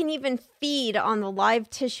 they can even feed on the live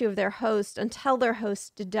tissue of their host until their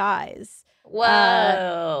host dies.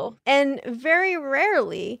 Whoa. And very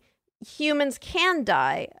rarely humans can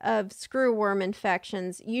die of screwworm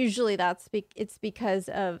infections. Usually it's because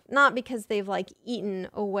of, not because they've like eaten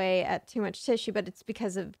away at too much tissue, but it's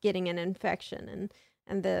because of getting an infection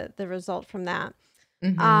and the result from that.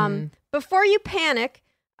 Before you panic,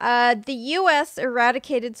 the U.S.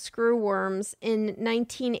 eradicated screwworms in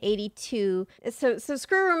 1982. So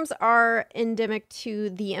screwworms are endemic to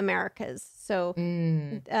the Americas. So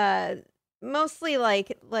mostly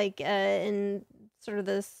like in sort of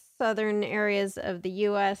the southern areas of the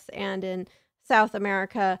U.S. and in South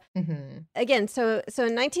America. Again, so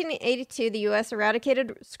in 1982, the U.S.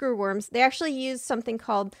 eradicated screwworms. They actually used something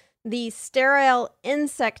called the sterile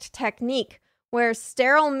insect technique, where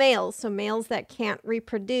sterile males, so males that can't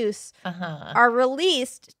reproduce, are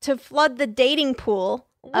released to flood the dating pool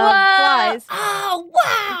of flies. Oh,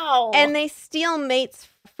 wow! And they steal mates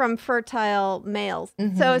from fertile males.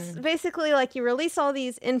 So it's basically like you release all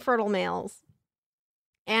these infertile males,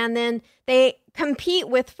 and then they compete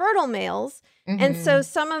with fertile males. And so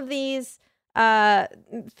some of these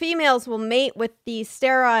females will mate with the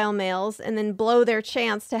sterile males and then blow their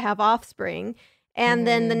chance to have offspring. And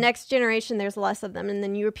then the next generation, there's less of them. And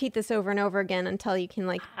then you repeat this over and over again until you can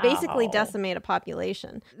basically decimate a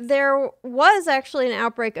population. There was actually an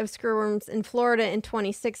outbreak of screwworms in Florida in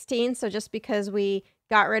 2016. So just because we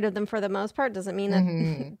got rid of them for the most part doesn't mean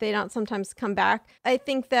that they don't sometimes come back. I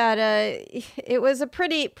think that it was a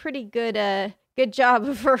pretty good job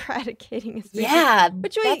of eradicating a species. Yeah,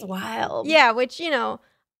 that's wild. Yeah, which,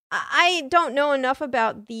 I don't know enough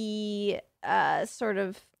about the sort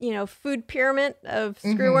of, food pyramid of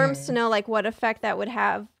screwworms to know what effect that would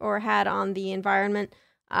have or had on the environment.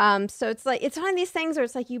 So it's one of these things where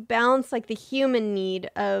it's you balance the human need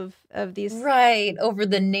of these over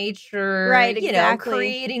the nature, exactly.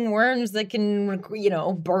 Creating worms that can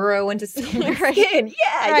burrow into someone's skin.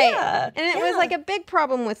 Yeah. And it was a big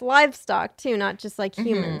problem with livestock too, not just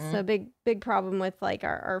humans. So big problem with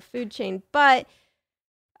our food chain. But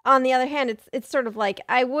on the other hand, it's sort of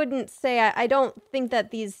I wouldn't say I don't think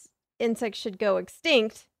that these insects should go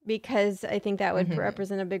extinct, because I think that would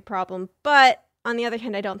represent a big problem. But on the other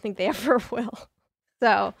hand, I don't think they ever will.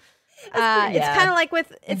 So it's kind of like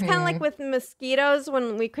with mosquitoes.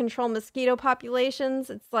 When we control mosquito populations,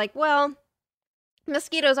 it's well,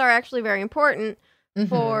 mosquitoes are actually very important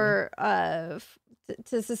for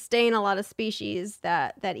to sustain a lot of species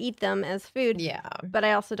that eat them as food. Yeah. But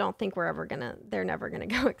I also don't think they're never gonna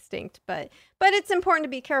go extinct. But it's important to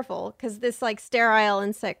be careful, because this sterile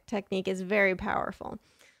insect technique is very powerful.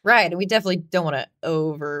 Right. And we definitely don't want to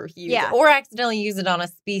overuse it or accidentally use it on a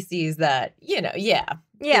species that,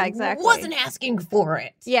 exactly. wasn't asking for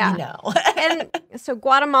it. Yeah. And so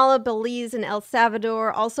Guatemala, Belize, and El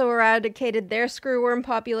Salvador also eradicated their screwworm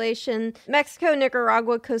population. Mexico,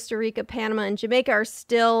 Nicaragua, Costa Rica, Panama, and Jamaica are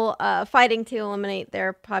still fighting to eliminate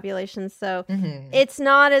their populations. So it's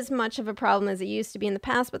not as much of a problem as it used to be in the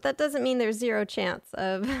past, but that doesn't mean there's zero chance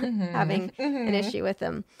of having an issue with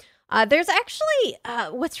them. There's actually,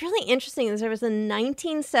 what's really interesting is there was a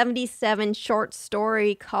 1977 short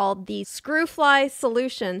story called The Screwfly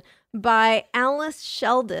Solution by Alice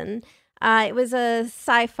Sheldon. It was a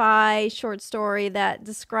sci-fi short story that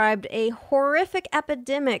described a horrific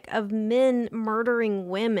epidemic of men murdering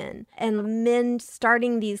women and men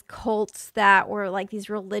starting these cults that were these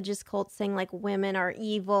religious cults saying women are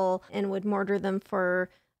evil and would murder them for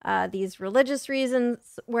these religious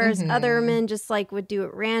reasons, whereas other men just would do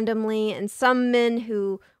it randomly. And some men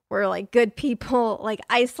who were good people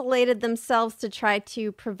isolated themselves to try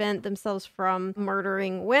to prevent themselves from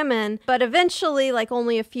murdering women. But eventually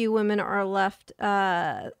only a few women are left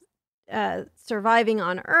surviving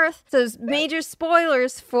on Earth. So major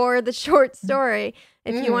spoilers for the short story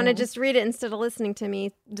if you want to just read it instead of listening to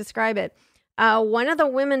me describe it. One of the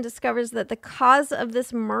women discovers that the cause of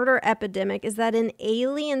this murder epidemic is that an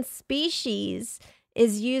alien species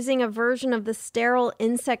is using a version of the sterile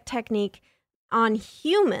insect technique on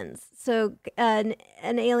humans. So an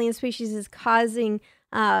alien species is causing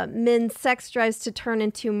men's sex drives to turn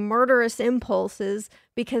into murderous impulses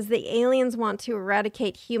because the aliens want to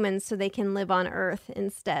eradicate humans so they can live on Earth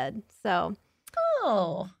instead. So,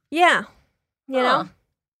 yeah, you know?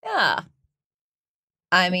 Yeah.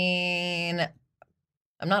 I mean,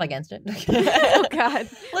 I'm not against it. Oh, God.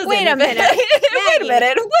 Listen, Wait a minute. Wait a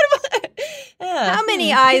minute. How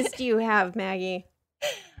many eyes do you have, Maggie?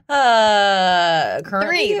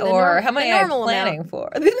 Currently, 3, or how many am I planning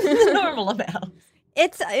for? The normal amount.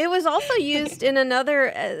 It was also used in another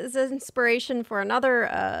as inspiration for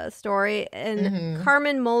another story in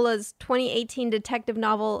Carmen Mola's 2018 detective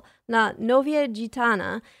novel Novia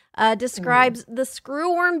Gitana. Describes the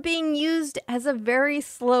screwworm being used as a very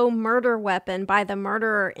slow murder weapon by the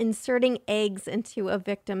murderer inserting eggs into a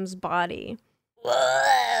victim's body.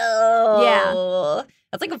 Whoa! Yeah.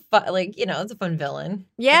 That's like a fun, it's a fun villain.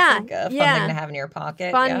 Yeah, it's like a fun thing to have in your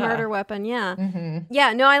pocket. Fun murder weapon. Yeah,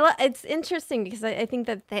 yeah. No, it's interesting because I think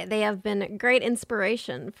that they have been great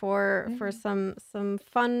inspiration for some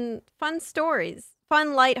fun stories,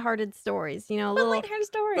 fun lighthearted stories. Lighthearted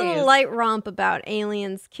stories, little light romp about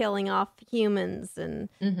aliens killing off humans and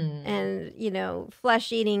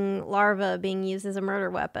flesh eating larvae being used as a murder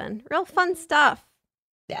weapon. Real fun stuff.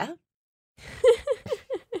 Yeah.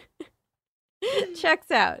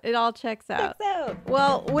 Checks out. It all checks out.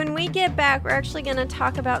 Well, when we get back, we're actually going to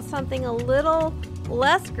talk about something a little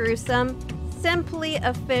less gruesome. Simply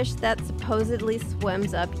a fish that supposedly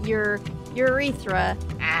swims up your urethra.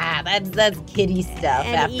 That's kiddie stuff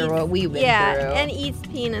what we've been through. Yeah, and eats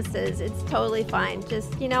penises. It's totally fine.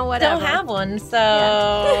 Just, whatever. Don't have one,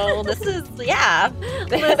 so this is,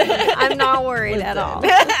 Listen, I'm not worried at all.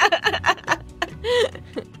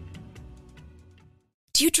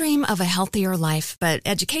 Do you dream of a healthier life, but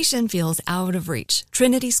education feels out of reach?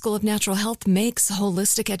 Trinity School of Natural Health makes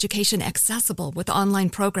holistic education accessible with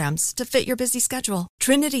online programs to fit your busy schedule.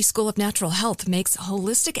 Trinity School of Natural Health makes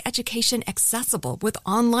holistic education accessible with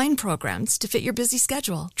online programs to fit your busy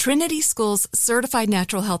schedule. Trinity School's Certified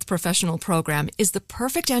Natural Health Professional Program is the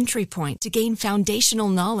perfect entry point to gain foundational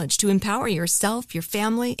knowledge to empower yourself, your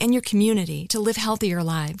family, and your community to live healthier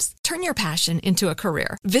lives. Turn your passion into a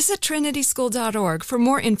career. Visit trinityschool.org for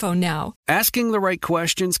more info now. Asking the right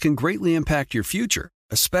questions can greatly impact your future,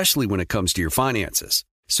 especially when it comes to your finances.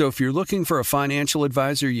 So if you're looking for a financial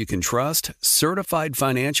advisor you can trust, certified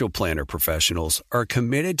financial planner professionals are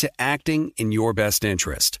committed to acting in your best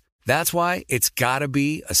interest. That's why it's got to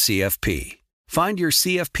be a CFP. Find your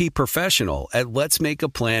CFP professional at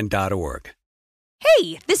letsmakeaplan.org.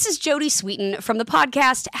 Hey, this is Jody Sweeten from the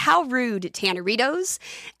podcast How Rude, Tanneritos.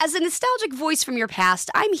 As a nostalgic voice from your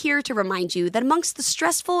past, I'm here to remind you that amongst the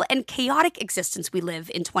stressful and chaotic existence we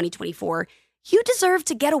live in 2024, you deserve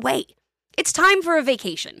to get away. It's time for a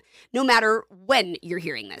vacation, no matter when you're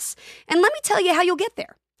hearing this. And let me tell you how you'll get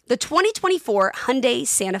there. The 2024 Hyundai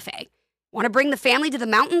Santa Fe. Want to bring the family to the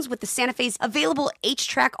mountains with the Santa Fe's available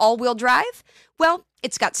H-Track all-wheel drive? Well,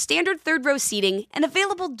 it's got standard third-row seating and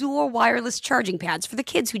available dual wireless charging pads for the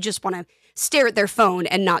kids who just want to stare at their phone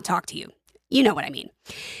and not talk to you. You know what I mean.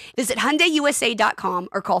 Visit HyundaiUSA.com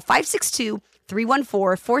or call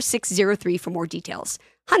 562-314-4603 for more details.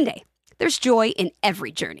 Hyundai, there's joy in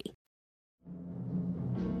every journey.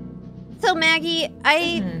 So, Maggie,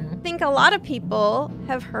 I think a lot of people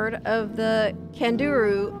have heard of the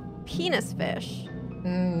Kanduru penis fish.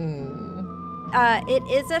 It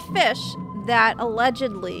is a fish that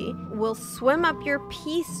allegedly will swim up your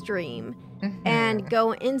pee stream and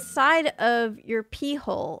go inside of your pee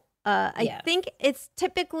hole. I think it's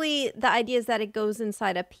typically the idea is that it goes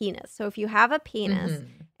inside a penis. So if you have a penis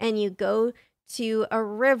and you go to a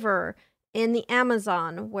river in the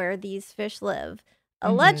Amazon where these fish live,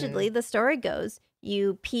 allegedly, the story goes,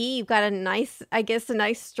 you pee, you've got a nice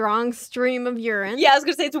strong stream of urine. Yeah, I was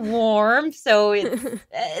going to say it's warm, so it's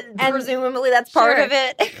presumably that's part of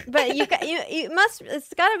it. But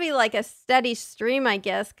it's got to be like a steady stream, I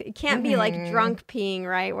guess. It can't be like drunk peeing,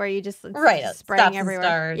 right? Where you just spraying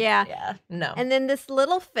everywhere. Yeah, no. And then this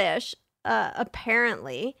little fish,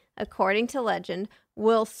 apparently, according to legend,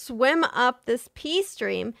 will swim up this pee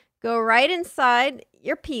stream, go right inside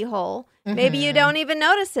your pee hole. Maybe you don't even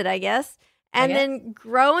notice it, I guess. And then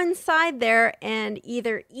grow inside there and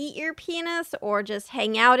either eat your penis or just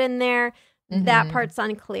hang out in there. That part's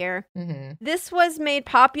unclear. This was made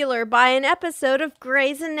popular by an episode of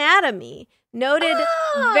Grey's Anatomy. Noted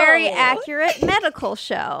very accurate medical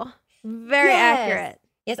show. Very accurate.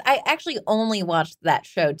 Yes, I actually only watched that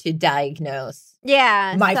show to diagnose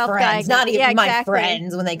my friends, not even my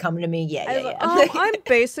friends when they come to me. I'm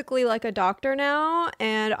basically like a doctor now,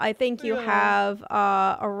 and I think you have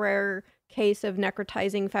a rare case of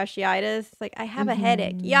necrotizing fasciitis. It's like, I have a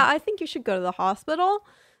headache. Yeah, I think you should go to the hospital.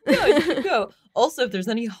 Yeah, you should go. Also, if there's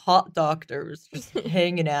any hot doctors just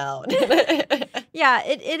hanging out. Yeah,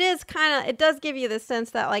 it is kind of, it does give you the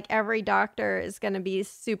sense that like every doctor is going to be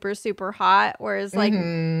super, super hot. Whereas like,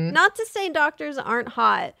 not to say doctors aren't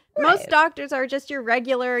hot. Right. Most doctors are just your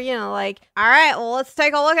regular, like, all right, well, let's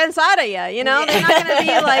take a look inside of you. They're not going to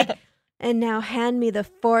be like, And now hand me the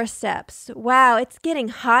forceps. Wow, it's getting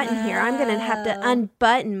hot in here. I'm going to have to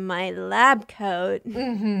unbutton my lab coat.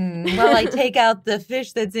 While I take out the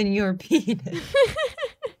fish that's in your penis.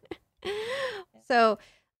 So,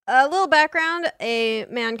 a little background. A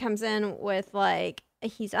man comes in with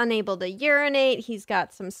he's unable to urinate. He's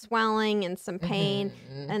got some swelling and some pain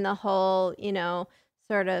in the whole,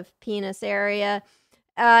 sort of penis area.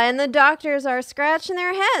 And the doctors are scratching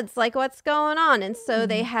their heads, like, what's going on? And so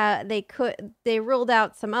they ruled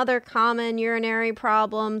out some other common urinary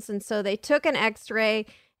problems. And so they took an x-ray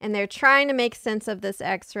and they're trying to make sense of this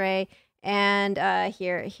x-ray. And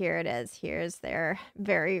here it is. Here's their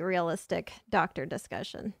very realistic doctor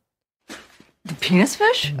discussion. The penis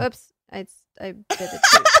fish? Oops, I did it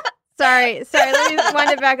too. Sorry. Let me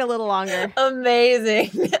wind it back a little longer.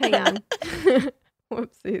 Amazing. Hang on.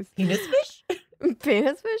 Whoopsies. Penis fish?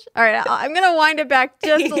 Penis fish? All right, I'm going to wind it back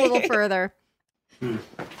just a little further.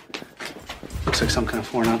 Looks like some kind of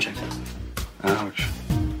foreign object. Ouch.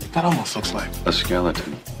 That almost looks like a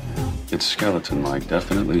skeleton. It's skeleton, Mike.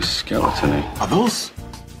 Definitely skeleton-y. Are those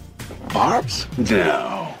barbs?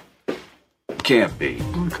 No. Can't be.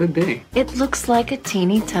 Oh, it could be. It looks like a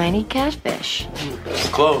teeny tiny catfish. It's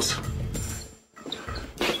close.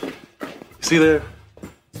 See there?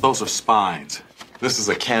 Those are spines. This is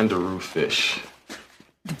a kangaroo fish.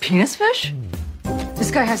 The penis fish?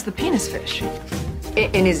 This guy has the penis fish.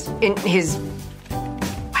 In his wow.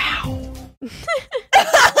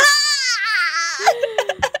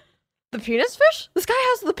 The penis fish? This guy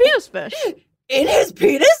has the penis fish. In his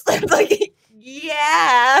penis? Like,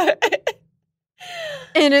 yeah.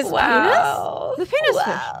 In his penis? The penis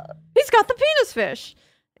fish. He's got the penis fish.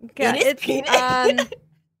 In his penis?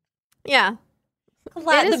 Yeah.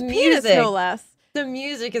 In his penis, no less. The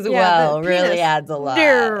music as well really adds a lot.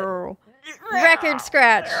 Record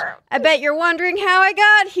scratch. I bet you're wondering how I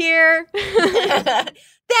got here.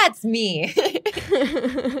 That's me.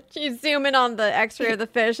 You zoom in on the x-ray of the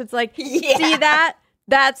fish. It's like, see that?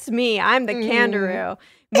 That's me. I'm the kangaroo.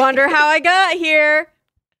 Wonder how I got here.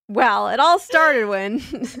 Well, it all started when.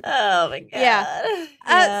 Oh my god.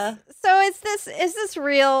 Yeah. So is this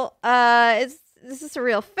real? Is this a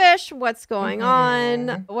real fish? What's going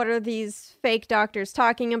on? What are these fake doctors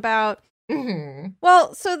talking about?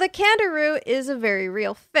 Well, so the kangaroo is a very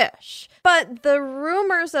real fish, but the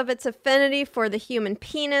rumors of its affinity for the human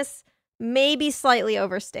penis may be slightly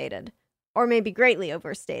overstated, or maybe greatly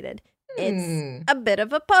overstated. It's a bit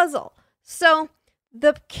of a puzzle. So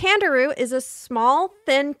the kangaroo is a small,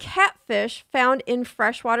 thin catfish found in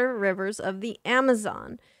freshwater rivers of the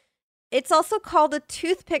Amazon. It's also called a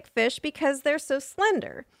toothpick fish because they're so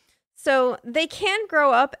slender. So they can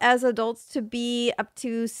grow up as adults to be up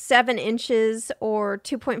to 7 inches or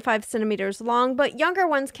 2.5 centimeters long, but younger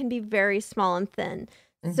ones can be very small and thin.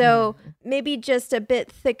 So maybe just a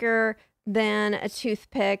bit thicker than a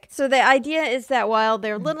toothpick. So the idea is that while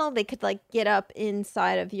they're little, they could get up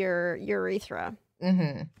inside of your urethra.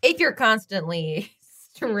 If you're constantly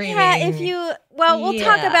straining. Yeah, we'll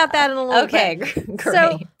talk about that in a little bit. Okay, great.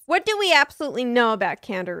 So what do we absolutely know about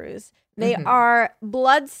kangaroos? They are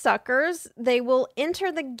blood suckers. They will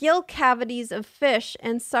enter the gill cavities of fish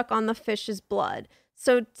and suck on the fish's blood.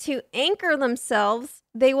 So to anchor themselves,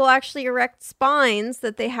 they will actually erect spines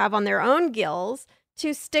that they have on their own gills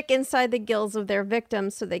to stick inside the gills of their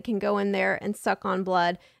victims so they can go in there and suck on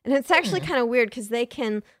blood. And it's actually kind of weird because they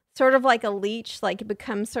can sort of like a leech,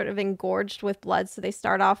 become sort of engorged with blood. So they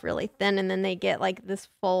start off really thin and then they get this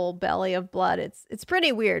full belly of blood. It's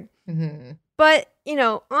pretty weird. But,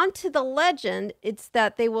 onto the legend, it's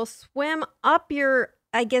that they will swim up your,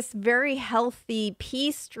 I guess, very healthy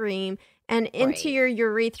pee stream and into your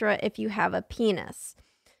urethra if you have a penis.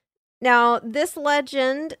 Now, this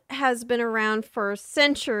legend has been around for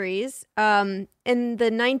centuries. In the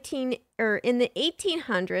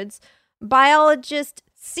 1800s, biologist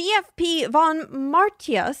C.F.P. von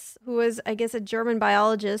Martius, who was, I guess, a German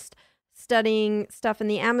biologist studying stuff in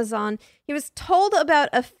the Amazon, he was told about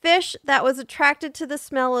a fish that was attracted to the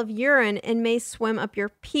smell of urine and may swim up your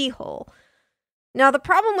pee hole. Now, the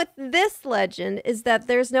problem with this legend is that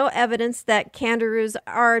there's no evidence that kangaroos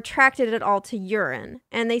are attracted at all to urine,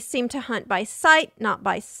 and they seem to hunt by sight, not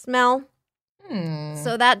by smell.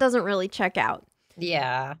 So that doesn't really check out.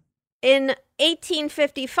 Yeah. In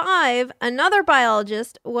 1855, another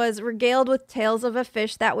biologist was regaled with tales of a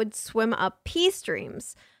fish that would swim up pee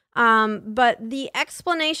streams. But the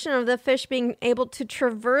explanation of the fish being able to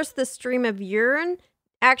traverse the stream of urine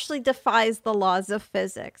actually defies the laws of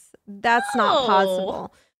physics. That's not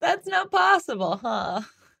possible. That's not possible, huh?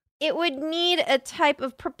 It would need a type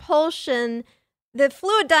of propulsion The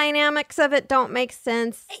fluid dynamics of it don't make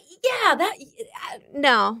sense. Yeah,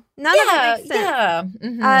 no, none of it makes sense. Yeah.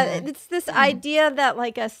 Mm-hmm. It's this idea that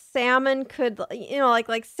like a salmon could,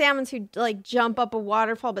 like salmons who like jump up a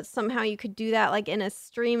waterfall, but somehow you could do that like in a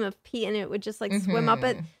stream of pee and it would just like swim up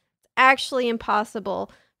it. It's actually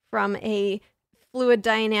impossible from a fluid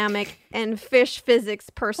dynamic and fish physics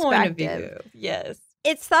perspective. Point of view. Yes.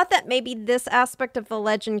 It's thought that maybe this aspect of the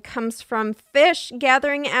legend comes from fish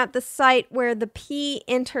gathering at the site where the pee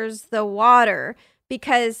enters the water.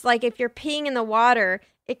 Because, like, if you're peeing in the water,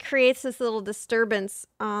 it creates this little disturbance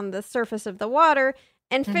on the surface of the water.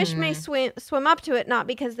 And fish may swim up to it, not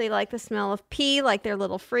because they like the smell of pee, like they're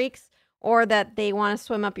little freaks, or that they want to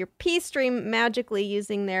swim up your pee stream magically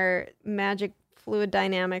using their magic fluid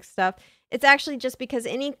dynamic stuff. It's actually just because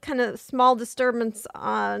any kind of small disturbance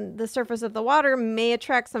on the surface of the water may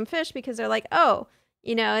attract some fish because they're like, oh,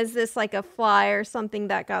 is this like a fly or something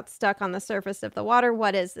that got stuck on the surface of the water?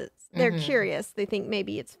 What is this? They're curious. They think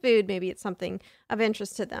maybe it's food, maybe it's something of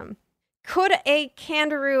interest to them. Could a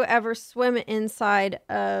kangaroo ever swim inside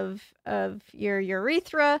of your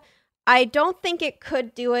urethra? I don't think it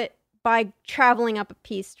could do it by traveling up a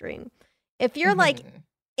pee stream. If you're like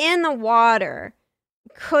in the water,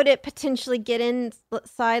 could it potentially get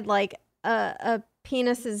inside like a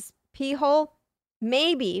penis's pee hole?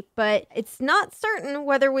 Maybe, but it's not certain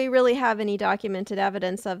whether we really have any documented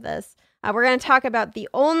evidence of this. We're going to talk about the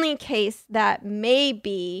only case that may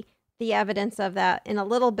be the evidence of that in a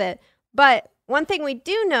little bit. But one thing we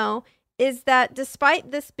do know is that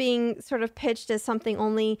despite this being sort of pitched as something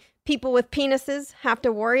only people with penises have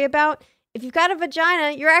to worry about, if you've got a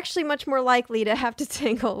vagina, you're actually much more likely to have to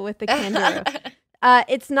tangle with the kangaroo.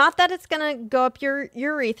 It's not that it's going to go up your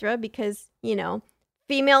urethra because,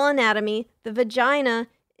 female anatomy, the vagina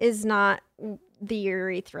is not the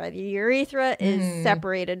urethra. The urethra is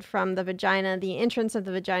separated from the vagina. The entrance of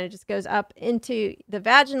the vagina just goes up into the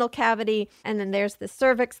vaginal cavity, and then there's the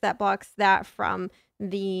cervix that blocks that from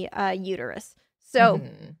the uterus. So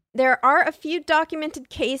there are a few documented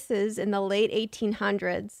cases in the late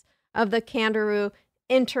 1800s of the kangaroo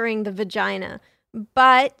entering the vagina,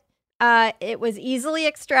 but it was easily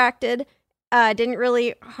extracted. Didn't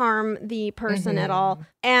really harm the person at all.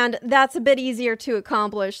 And that's a bit easier to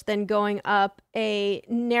accomplish than going up a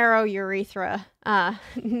narrow urethra. I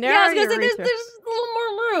was going to say, there's a little more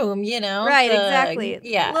room, Right, exactly.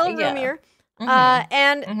 Yeah. A little roomier.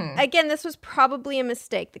 And again, this was probably a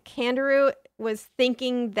mistake. The kangaroo was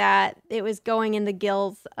thinking that it was going in the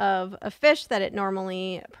gills of a fish that it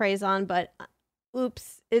normally preys on, but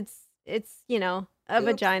oops, it's a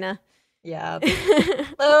vagina. Yeah.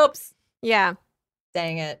 Oops. Yeah.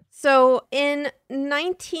 Dang it. So in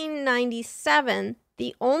 1997,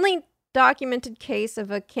 the only documented case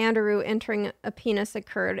of a kangaroo entering a penis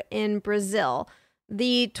occurred in Brazil.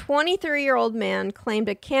 The 23-year-old man claimed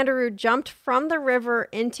a kangaroo jumped from the river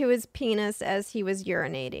into his penis as he was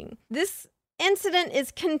urinating. This incident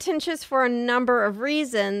is contentious for a number of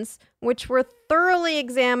reasons, which were thoroughly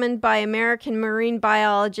examined by American marine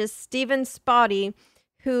biologist Stephen Spotty,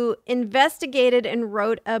 who investigated and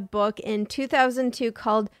wrote a book in 2002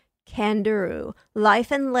 called Kangaroo: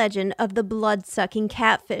 Life and Legend of the Blood-Sucking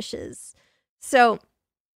Catfishes. So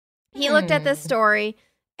he looked at this story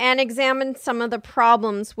and examined some of the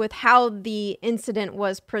problems with how the incident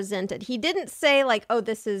was presented. He didn't say like, oh,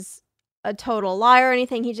 this is a total lie or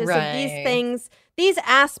anything. He just said these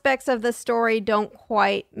aspects of the story don't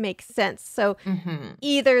quite make sense. So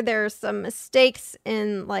either there's some mistakes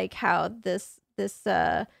in like how this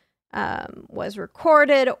was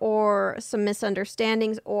recorded, or some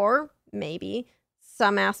misunderstandings, or maybe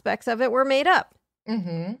some aspects of it were made up.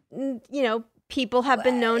 People have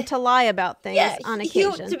been known to lie about things on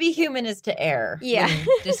occasion. To be human is to err. Yeah,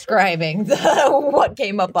 describing what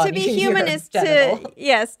came up on to be human is genital.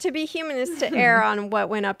 To be human is to err on what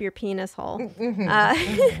went up your penis hole.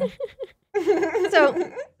 So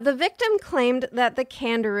the victim claimed that the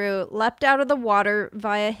kangaroo leapt out of the water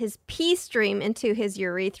via his pee stream into his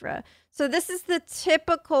urethra. So this is the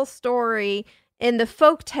typical story in the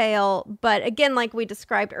folktale, but again, like we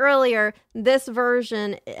described earlier, this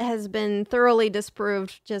version has been thoroughly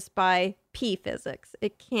disproved just by pee physics.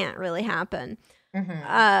 It can't really happen.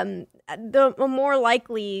 The more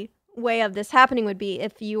likely way of this happening would be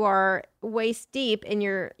if you are waist deep and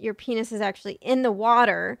your penis is actually in the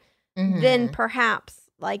water, then perhaps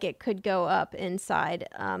like it could go up inside.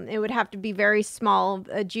 It would have to be very small,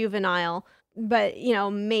 a juvenile, but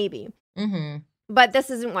maybe. But this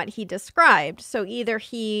isn't what he described. So either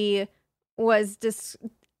he was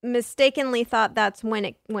mistakenly thought that's when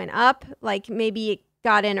it went up, like maybe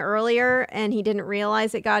got in earlier and he didn't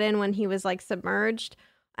realize it got in when he was like submerged.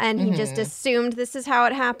 And he just assumed this is how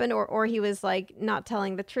it happened, or he was like not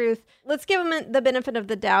telling the truth. Let's give him the benefit of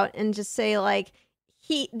the doubt and just say like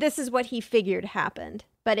this is what he figured happened,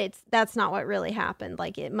 but that's not what really happened.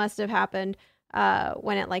 Like it must have happened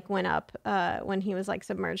when it like went up when he was like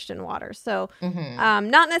submerged in water. So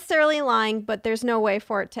not necessarily lying, but there's no way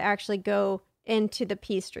for it to actually go into the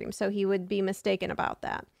pee stream. So he would be mistaken about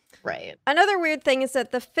that. Right. Another weird thing is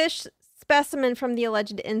that the fish specimen from the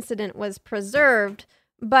alleged incident was preserved,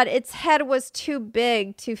 but its head was too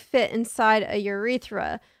big to fit inside a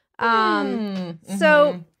urethra.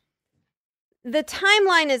 So the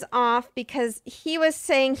timeline is off because he was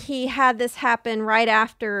saying he had this happen right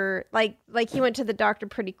after, like he went to the doctor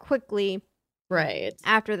pretty quickly. Right.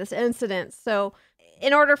 After this incident. So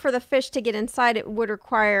in order for the fish to get inside, it would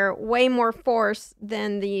require way more force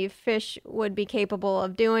than the fish would be capable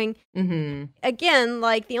of doing. Again,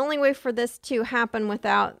 like the only way for this to happen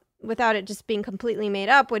without it just being completely made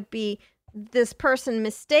up would be this person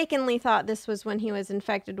mistakenly thought this was when he was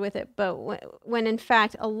infected with it, but when in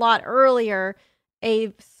fact a lot earlier,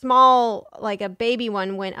 a small, like a baby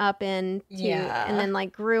one went up and then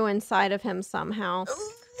like grew inside of him somehow.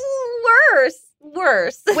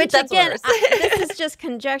 Worse. Which again, this is just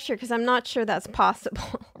conjecture because I'm not sure that's possible.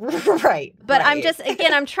 Right. But I'm just,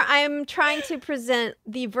 again, I'm trying to present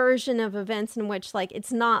the version of events in which like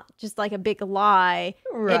it's not just like a big lie.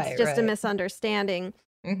 Right, it's just a misunderstanding.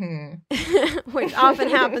 Mm-hmm. Which often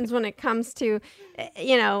happens when it comes to,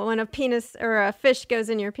 when a penis or a fish goes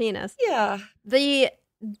in your penis. Yeah. The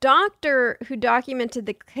doctor who documented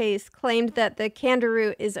the case claimed that the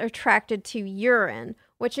kangaroo is attracted to urine,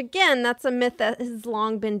 which again, that's a myth that has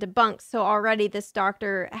long been debunked. So already this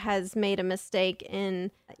doctor has made a mistake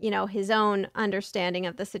in, his own understanding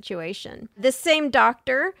of the situation. This same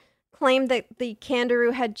doctor claimed that the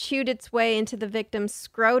kangaroo had chewed its way into the victim's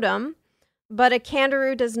scrotum, but a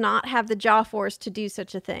kangaroo does not have the jaw force to do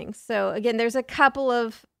such a thing. So again, there's a couple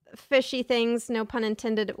of fishy things, no pun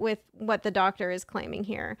intended, with what the doctor is claiming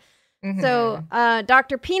here. So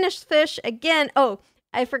Dr. Penis Fish, again,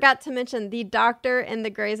 I forgot to mention the doctor in the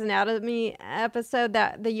Grey's Anatomy episode,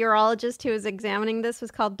 that the urologist who was examining this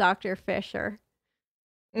was called Dr. Fisher.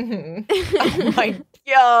 Oh my,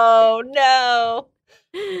 yo, no.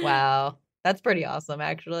 Wow. That's pretty awesome,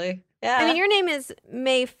 actually. Yeah. I mean, your name is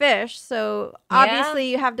May Fish, so obviously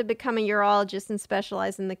you have to become a urologist and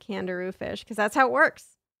specialize in the kangaroo fish, because that's how it works.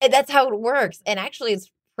 That's how it works. And actually, it's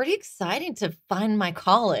pretty exciting to find my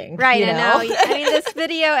calling. Right, I know. I mean, this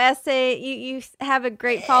video essay, you have a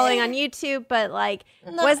great following on YouTube, but like,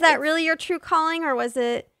 was that really your true calling, or was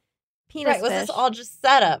it penis fish? Was this all just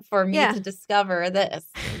set up for me to discover this?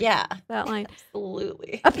 Yeah. That line.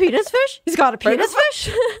 Absolutely. A penis fish? He's got a penis fish?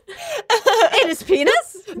 In his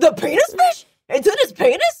penis? The penis fish? It's in his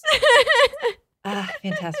penis?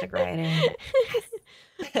 Fantastic writing.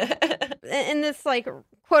 In this, like,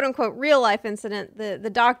 quote-unquote real-life incident, the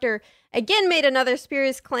doctor again made another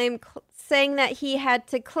spurious claim saying that he had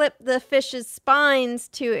to clip the fish's spines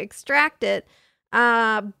to extract it,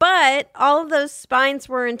 but all of those spines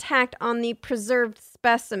were intact on the preserved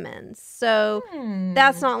specimens, so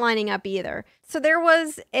that's not lining up either. So there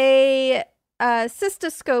was a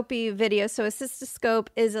cystoscopy video. So a cystoscope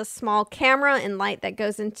is a small camera and light that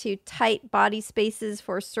goes into tight body spaces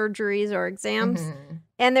for surgeries or exams.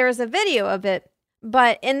 And there is a video of it.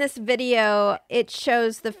 But in this video, it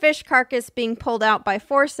shows the fish carcass being pulled out by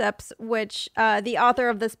forceps, which the author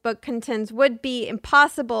of this book contends would be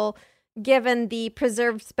impossible given the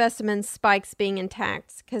preserved specimen spikes being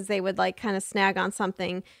intact, because they would like kind of snag on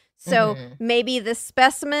something. So maybe the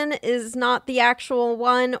specimen is not the actual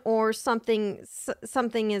one, or something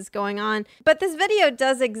is going on. But this video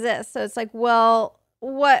does exist. So it's like, well,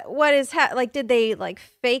 what is like, did they like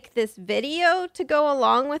fake this video to go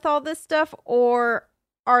along with all this stuff, or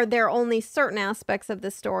are there only certain aspects of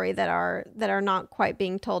the story that are not quite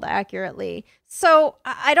being told accurately? So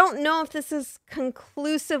I don't know if this is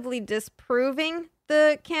conclusively disproving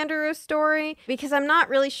the kangaroo story, because I'm not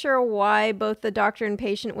really sure why both the doctor and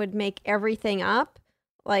patient would make everything up,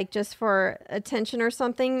 like just for attention or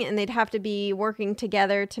something, and they'd have to be working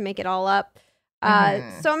together to make it all up.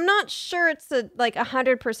 So I'm not sure it's a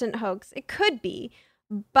 100% hoax. It could be,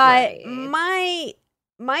 but my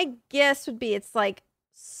guess would be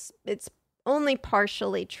it's only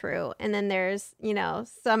partially true, and then there's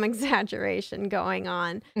some exaggeration going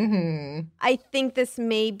on. I think this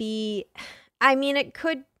may be. I mean, it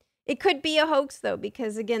could be a hoax though,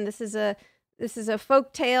 because again, this is a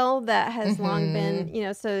folk tale that has long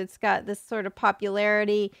been, so it's got this sort of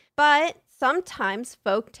popularity. But sometimes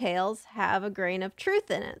folk tales have a grain of truth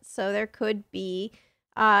in it. So there could be,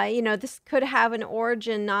 this could have an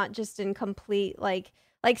origin not just in complete,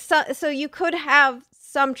 so you could have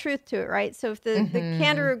some truth to it, right? So if the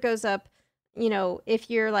kangaroo goes up, if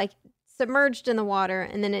you're like submerged in the water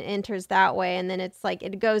and then it enters that way, and then it's like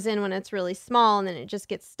it goes in when it's really small and then it just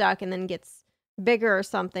gets stuck and then gets bigger or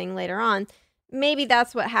something later on, maybe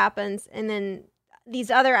that's what happens. And then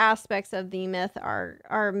these other aspects of the myth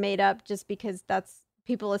are made up just because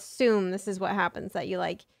people assume this is what happens, that you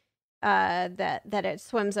that it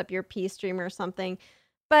swims up your pee stream or something.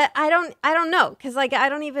 But I don't know, because I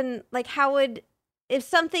don't even how would, if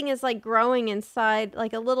something is growing inside,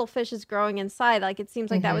 like a little fish is growing inside, it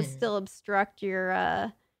seems like that would still obstruct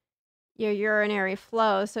your urinary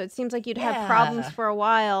flow. So it seems like you'd have problems for a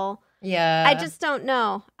while. Yeah. I just don't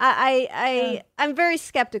know. I'm very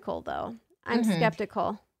skeptical though. I'm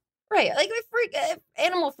skeptical. Right.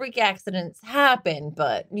 Animal freak accidents happen,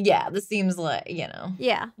 but this seems like,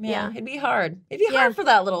 Yeah. it'd be hard. It'd be hard for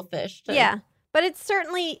that little fish. Yeah. But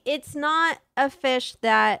it's not a fish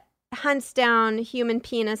that hunts down human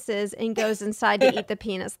penises and goes inside to eat the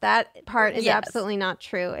penis. That part is absolutely not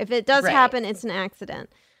true. If it does happen, it's an accident.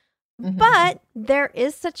 But there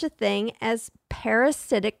is such a thing as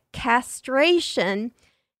parasitic castration.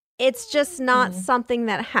 It's just not something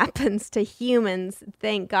that happens to humans,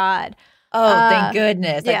 thank God. Oh, thank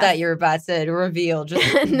goodness. I thought you were about to reveal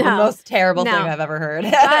just the most terrible thing I've ever heard.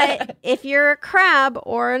 But if you're a crab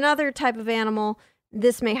or another type of animal,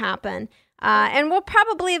 this may happen. And we'll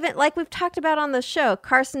probably, like we've talked about on the show,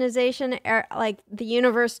 carcinization, the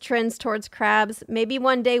universe trends towards crabs. Maybe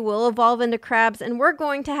one day we'll evolve into crabs, and we're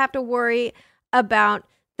going to have to worry about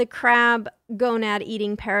the crab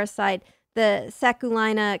gonad-eating parasite, the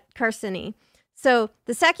Sacculina carcini. So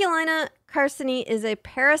the Sacculina carcini is a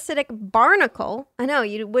parasitic barnacle. I know,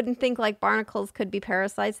 you wouldn't think barnacles could be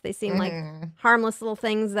parasites. They seem like harmless little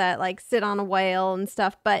things that sit on a whale and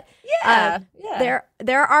stuff. But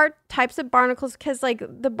there are types of barnacles, because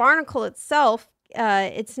the barnacle itself,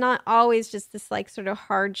 it's not always just this sort of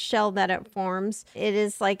hard shell that it forms. It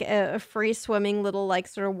is a free swimming little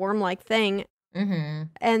sort of worm-like thing.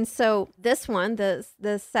 And so this one, the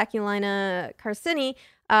Sacculina carcini,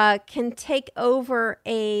 can take over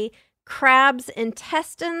a crab's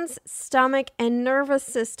intestines, stomach, and nervous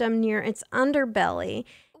system near its underbelly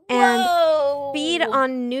and feed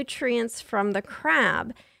on nutrients from the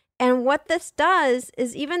crab. And what this does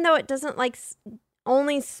is, even though it doesn't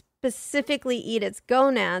only specifically eat its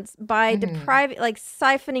gonads, by depriving,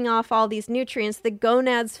 siphoning off all these nutrients, the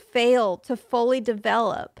gonads fail to fully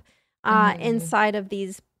develop inside of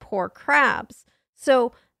these poor crabs.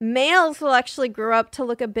 So males will actually grow up to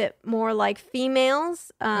look a bit more like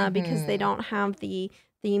females because they don't have the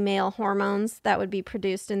male hormones that would be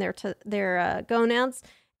produced in their gonads.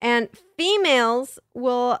 And females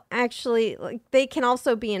will actually, they can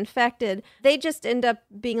also be infected. They just end up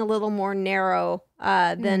being a little more narrow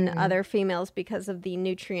than other females because of the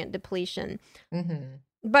nutrient depletion.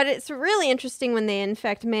 But it's really interesting when they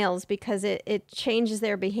infect males, because it changes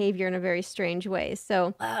their behavior in a very strange way.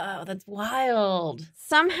 So, wow, that's wild.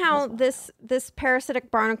 Somehow this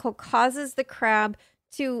parasitic barnacle causes the crab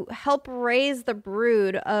to help raise the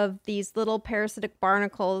brood of these little parasitic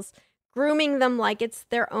barnacles, grooming them like it's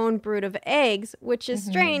their own brood of eggs, which is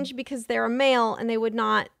strange because they're a male and they would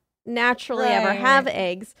not naturally ever have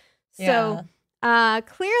eggs. So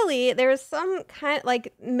clearly there's some kind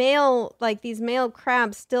male, these male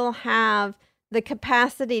crabs still have the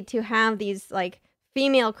capacity to have these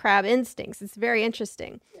female crab instincts. It's very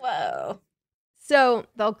interesting. Whoa. So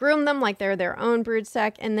they'll groom them like they're their own brood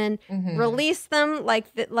sac, and then release them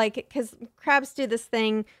because crabs do this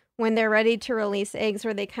thing when they're ready to release eggs,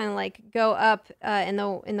 where they kind of go up in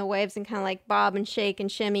the waves and kind of bob and shake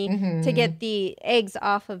and shimmy to get the eggs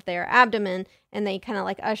off of their abdomen, and they kind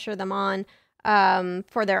of usher them on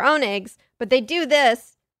for their own eggs. But they do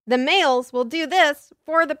this. The males will do this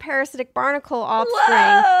for the parasitic barnacle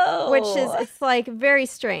offspring, which is very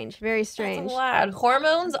strange, very strange. That's wild.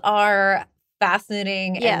 Hormones are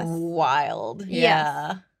fascinating and wild.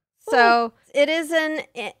 Yeah. So it is an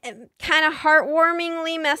kind of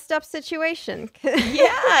heartwarmingly messed up situation. Yeah,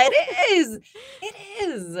 it is. It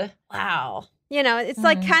is. Wow. It's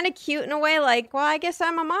kind of cute in a way, well, I guess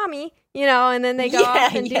I'm a mommy, and then they go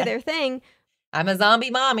off and do their thing. I'm a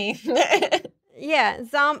zombie mommy. Zombie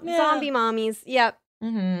mommies. Yep.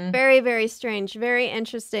 Very, very strange. Very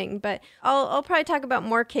interesting. But I'll probably talk about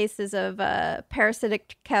more cases of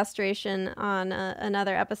parasitic castration on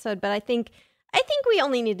another episode. But I think we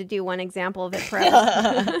only need to do one example of it for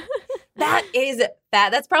us.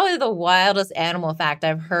 That's probably the wildest animal fact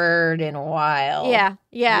I've heard in a while. Yeah.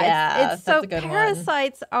 It's so that's a good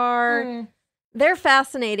parasites are they're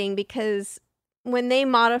fascinating because when they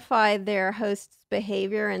modify their host's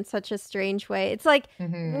behavior in such a strange way, it's like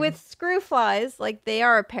with screw flies, like they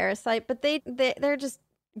are a parasite, but they're just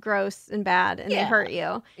gross and bad and they hurt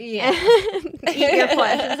you. Yeah. Eat your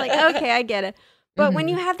flesh. It's like, okay, I get it. But when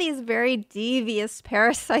you have these very devious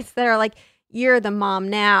parasites that are like, you're the mom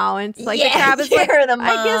now, and it's like the crab is like, the mom.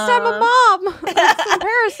 I guess I'm a mom. With some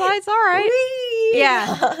parasites, all right.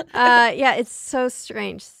 Yeah. It's so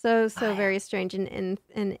strange. So very strange and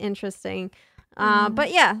interesting.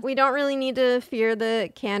 But yeah, we don't really need to fear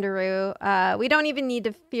the kangaroo. We don't even need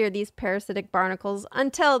to fear these parasitic barnacles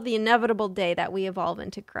until the inevitable day that we evolve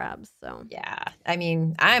into crabs. So yeah, I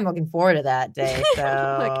mean, I'm looking forward to that day.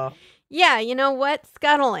 So yeah, you know what?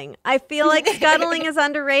 Scuttling. I feel like scuttling is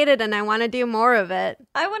underrated, and I want to do more of it.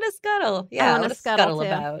 I want to scuttle. Yeah, I want to scuttle too.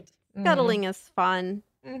 About. Scuttling is fun.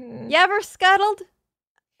 You ever scuttled?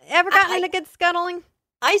 Ever gotten into good scuttling?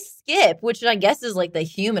 I skip, which I guess is like the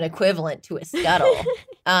human equivalent to a scuttle.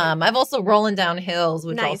 I've also rolling down hills,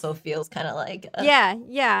 which also feels kind of like a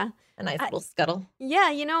nice little scuttle.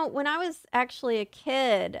 Yeah, you know, when I was actually a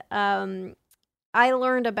kid, I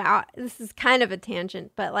learned about, this is kind of a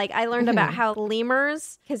tangent, but like I learned about how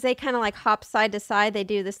lemurs, because they kind of like hop side to side, they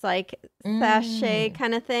do this like sachet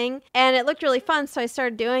kind of thing. And it looked really fun, so I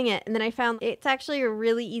started doing it. And then I found it's actually a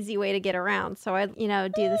really easy way to get around. So I,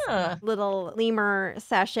 do this little lemur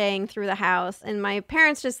sashaying through the house. And my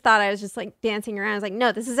parents just thought I was just like dancing around. I was like,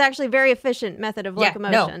 no, this is actually a very efficient method of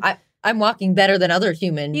locomotion. No, I'm walking better than other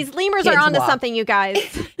humans. These lemurs are onto something, you guys.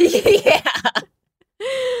 Yeah.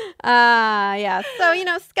 So,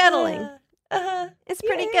 scuttling. It's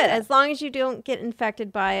pretty good as long as you don't get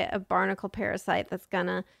infected by a barnacle parasite that's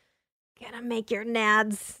gonna make your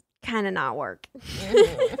nads kind of not work.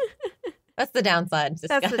 That's the downside.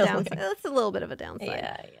 That's the downside. That's a little bit of a downside.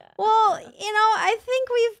 Yeah. Well, I think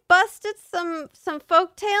we've busted some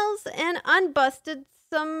folk tales and unbusted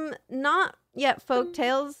some not yet folk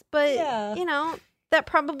tales, but that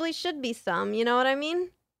probably should be some. You know what I mean?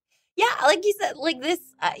 Yeah, like you said, like this,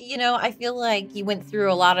 I feel like you went through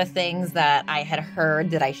a lot of things that I had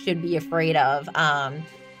heard that I should be afraid of. And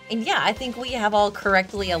yeah, I think we have all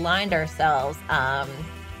correctly aligned ourselves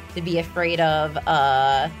to be afraid of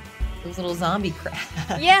those little zombie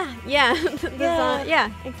crabs. Yeah,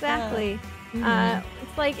 exactly.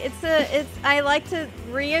 It's like I like to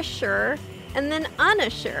reassure and then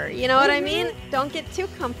unassure. You know what I mean? Don't get too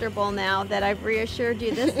comfortable now that I've reassured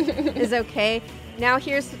you this is okay. Now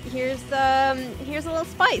here's a little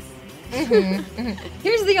spice.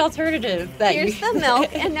 Here's the alternative. Here's the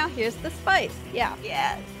milk, and now here's the spice. Yeah.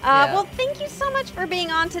 Well, thank you so much for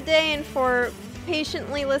being on today and for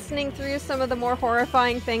patiently listening through some of the more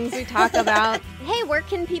horrifying things we talk about. Hey, where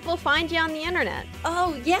can people find you on the internet?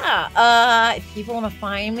 Oh, yeah. If people want to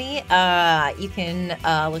find me, you can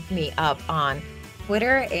look me up on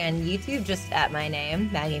Twitter and YouTube just at my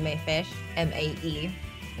name, Maggie Mae Fish, M-A-E.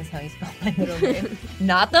 Is how you spell my middle name.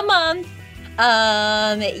 Not the month.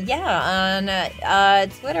 On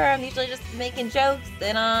Twitter, I'm usually just making jokes,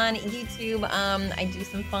 and on YouTube, I do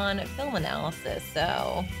some fun film analysis.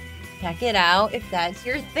 So check it out if that's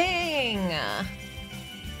your thing.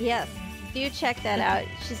 Yes, do check that out.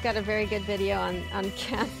 She's got a very good video on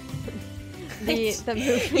cats. The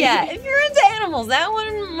movie. Yeah, if you're into animals, that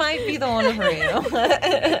one might be the one for you.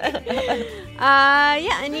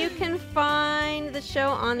 And you can find the show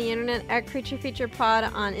on the internet at Creature Feature Pod,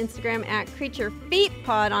 on Instagram at Creature Feet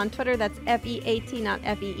Pod, on Twitter that's FEAT, not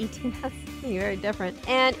FEET. That's very different.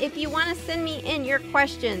 And if you want to send me in your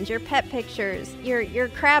questions, your pet pictures, your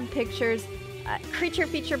crab pictures,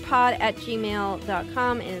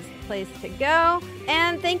 creaturefeaturepod@gmail.com is the place to go.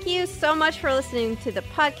 And thank you so much for listening to the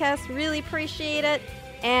podcast. Really appreciate it.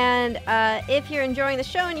 And if you're enjoying the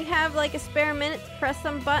show and you have like a spare minute to press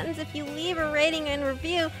some buttons, if you leave a rating and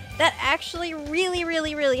review, that actually really,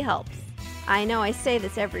 really, really helps. I know I say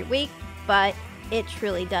this every week, but it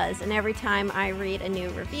truly does. And every time I read a new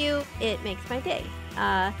review, it makes my day.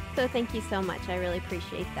 So thank you so much. I really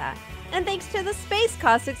appreciate that. And thanks to the Space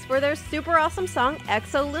Caustics for their super awesome song,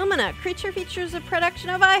 Exolumina. Creature Features a production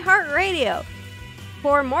of iHeartRadio.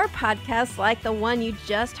 For more podcasts like the one you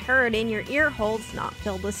just heard in your ear holes, not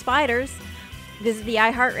filled with spiders, visit the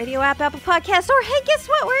iHeartRadio app, Apple Podcasts, or hey, guess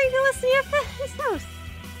what? Where you can listen to your shows.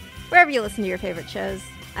 Wherever you listen to your favorite shows.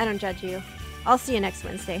 I don't judge you. I'll see you next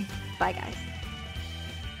Wednesday. Bye, guys.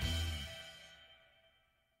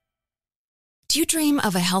 Do you dream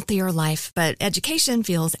of a healthier life, but education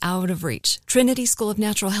feels out of reach? Trinity School of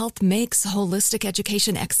Natural Health makes holistic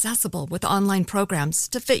education accessible with online programs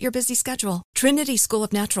to fit your busy schedule. Trinity School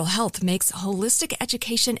of Natural Health makes holistic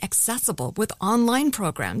education accessible with online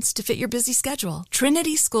programs to fit your busy schedule.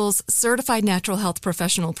 Trinity School's Certified Natural Health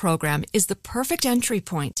Professional Program is the perfect entry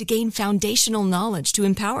point to gain foundational knowledge to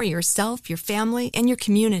empower yourself, your family, and your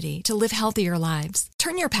community to live healthier lives.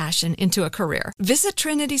 Turn your passion into a career. Visit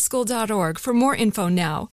trinityschool.org for more info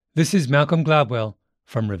now. This is Malcolm Gladwell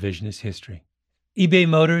from Revisionist History. eBay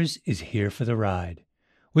Motors is here for the ride.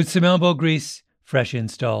 With some elbow grease, fresh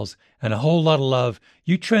installs, and a whole lot of love,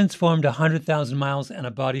 you transformed 100,000 miles and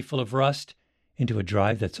a body full of rust into a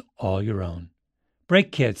drive that's all your own.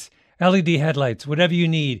 Brake kits, LED headlights, whatever you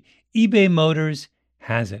need, eBay Motors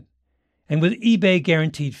has it. And with eBay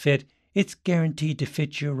Guaranteed Fit, it's guaranteed to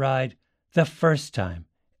fit your ride the first time,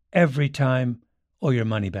 every time, or your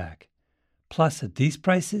money back. Plus, at these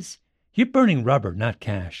prices, you're burning rubber, not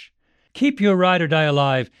cash. Keep your ride or die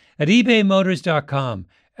alive at ebaymotors.com.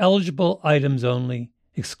 Eligible items only.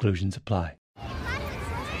 Exclusions apply.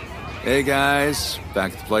 Hey, guys.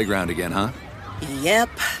 Back at the playground again, huh? Yep.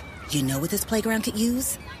 You know what this playground could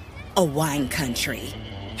use? A wine country.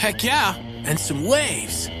 Heck yeah. And some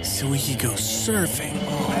waves so we could go surfing.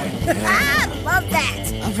 Oh, yeah. Love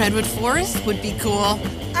that. A redwood forest would be cool.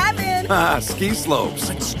 I'm in. Ski slopes.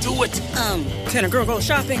 Let's do it. Can a girl go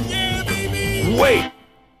shopping? Yeah, baby. Wait.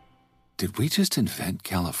 Did we just invent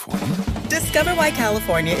California? Discover why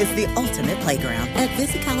California is the ultimate playground at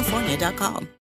visitcalifornia.com.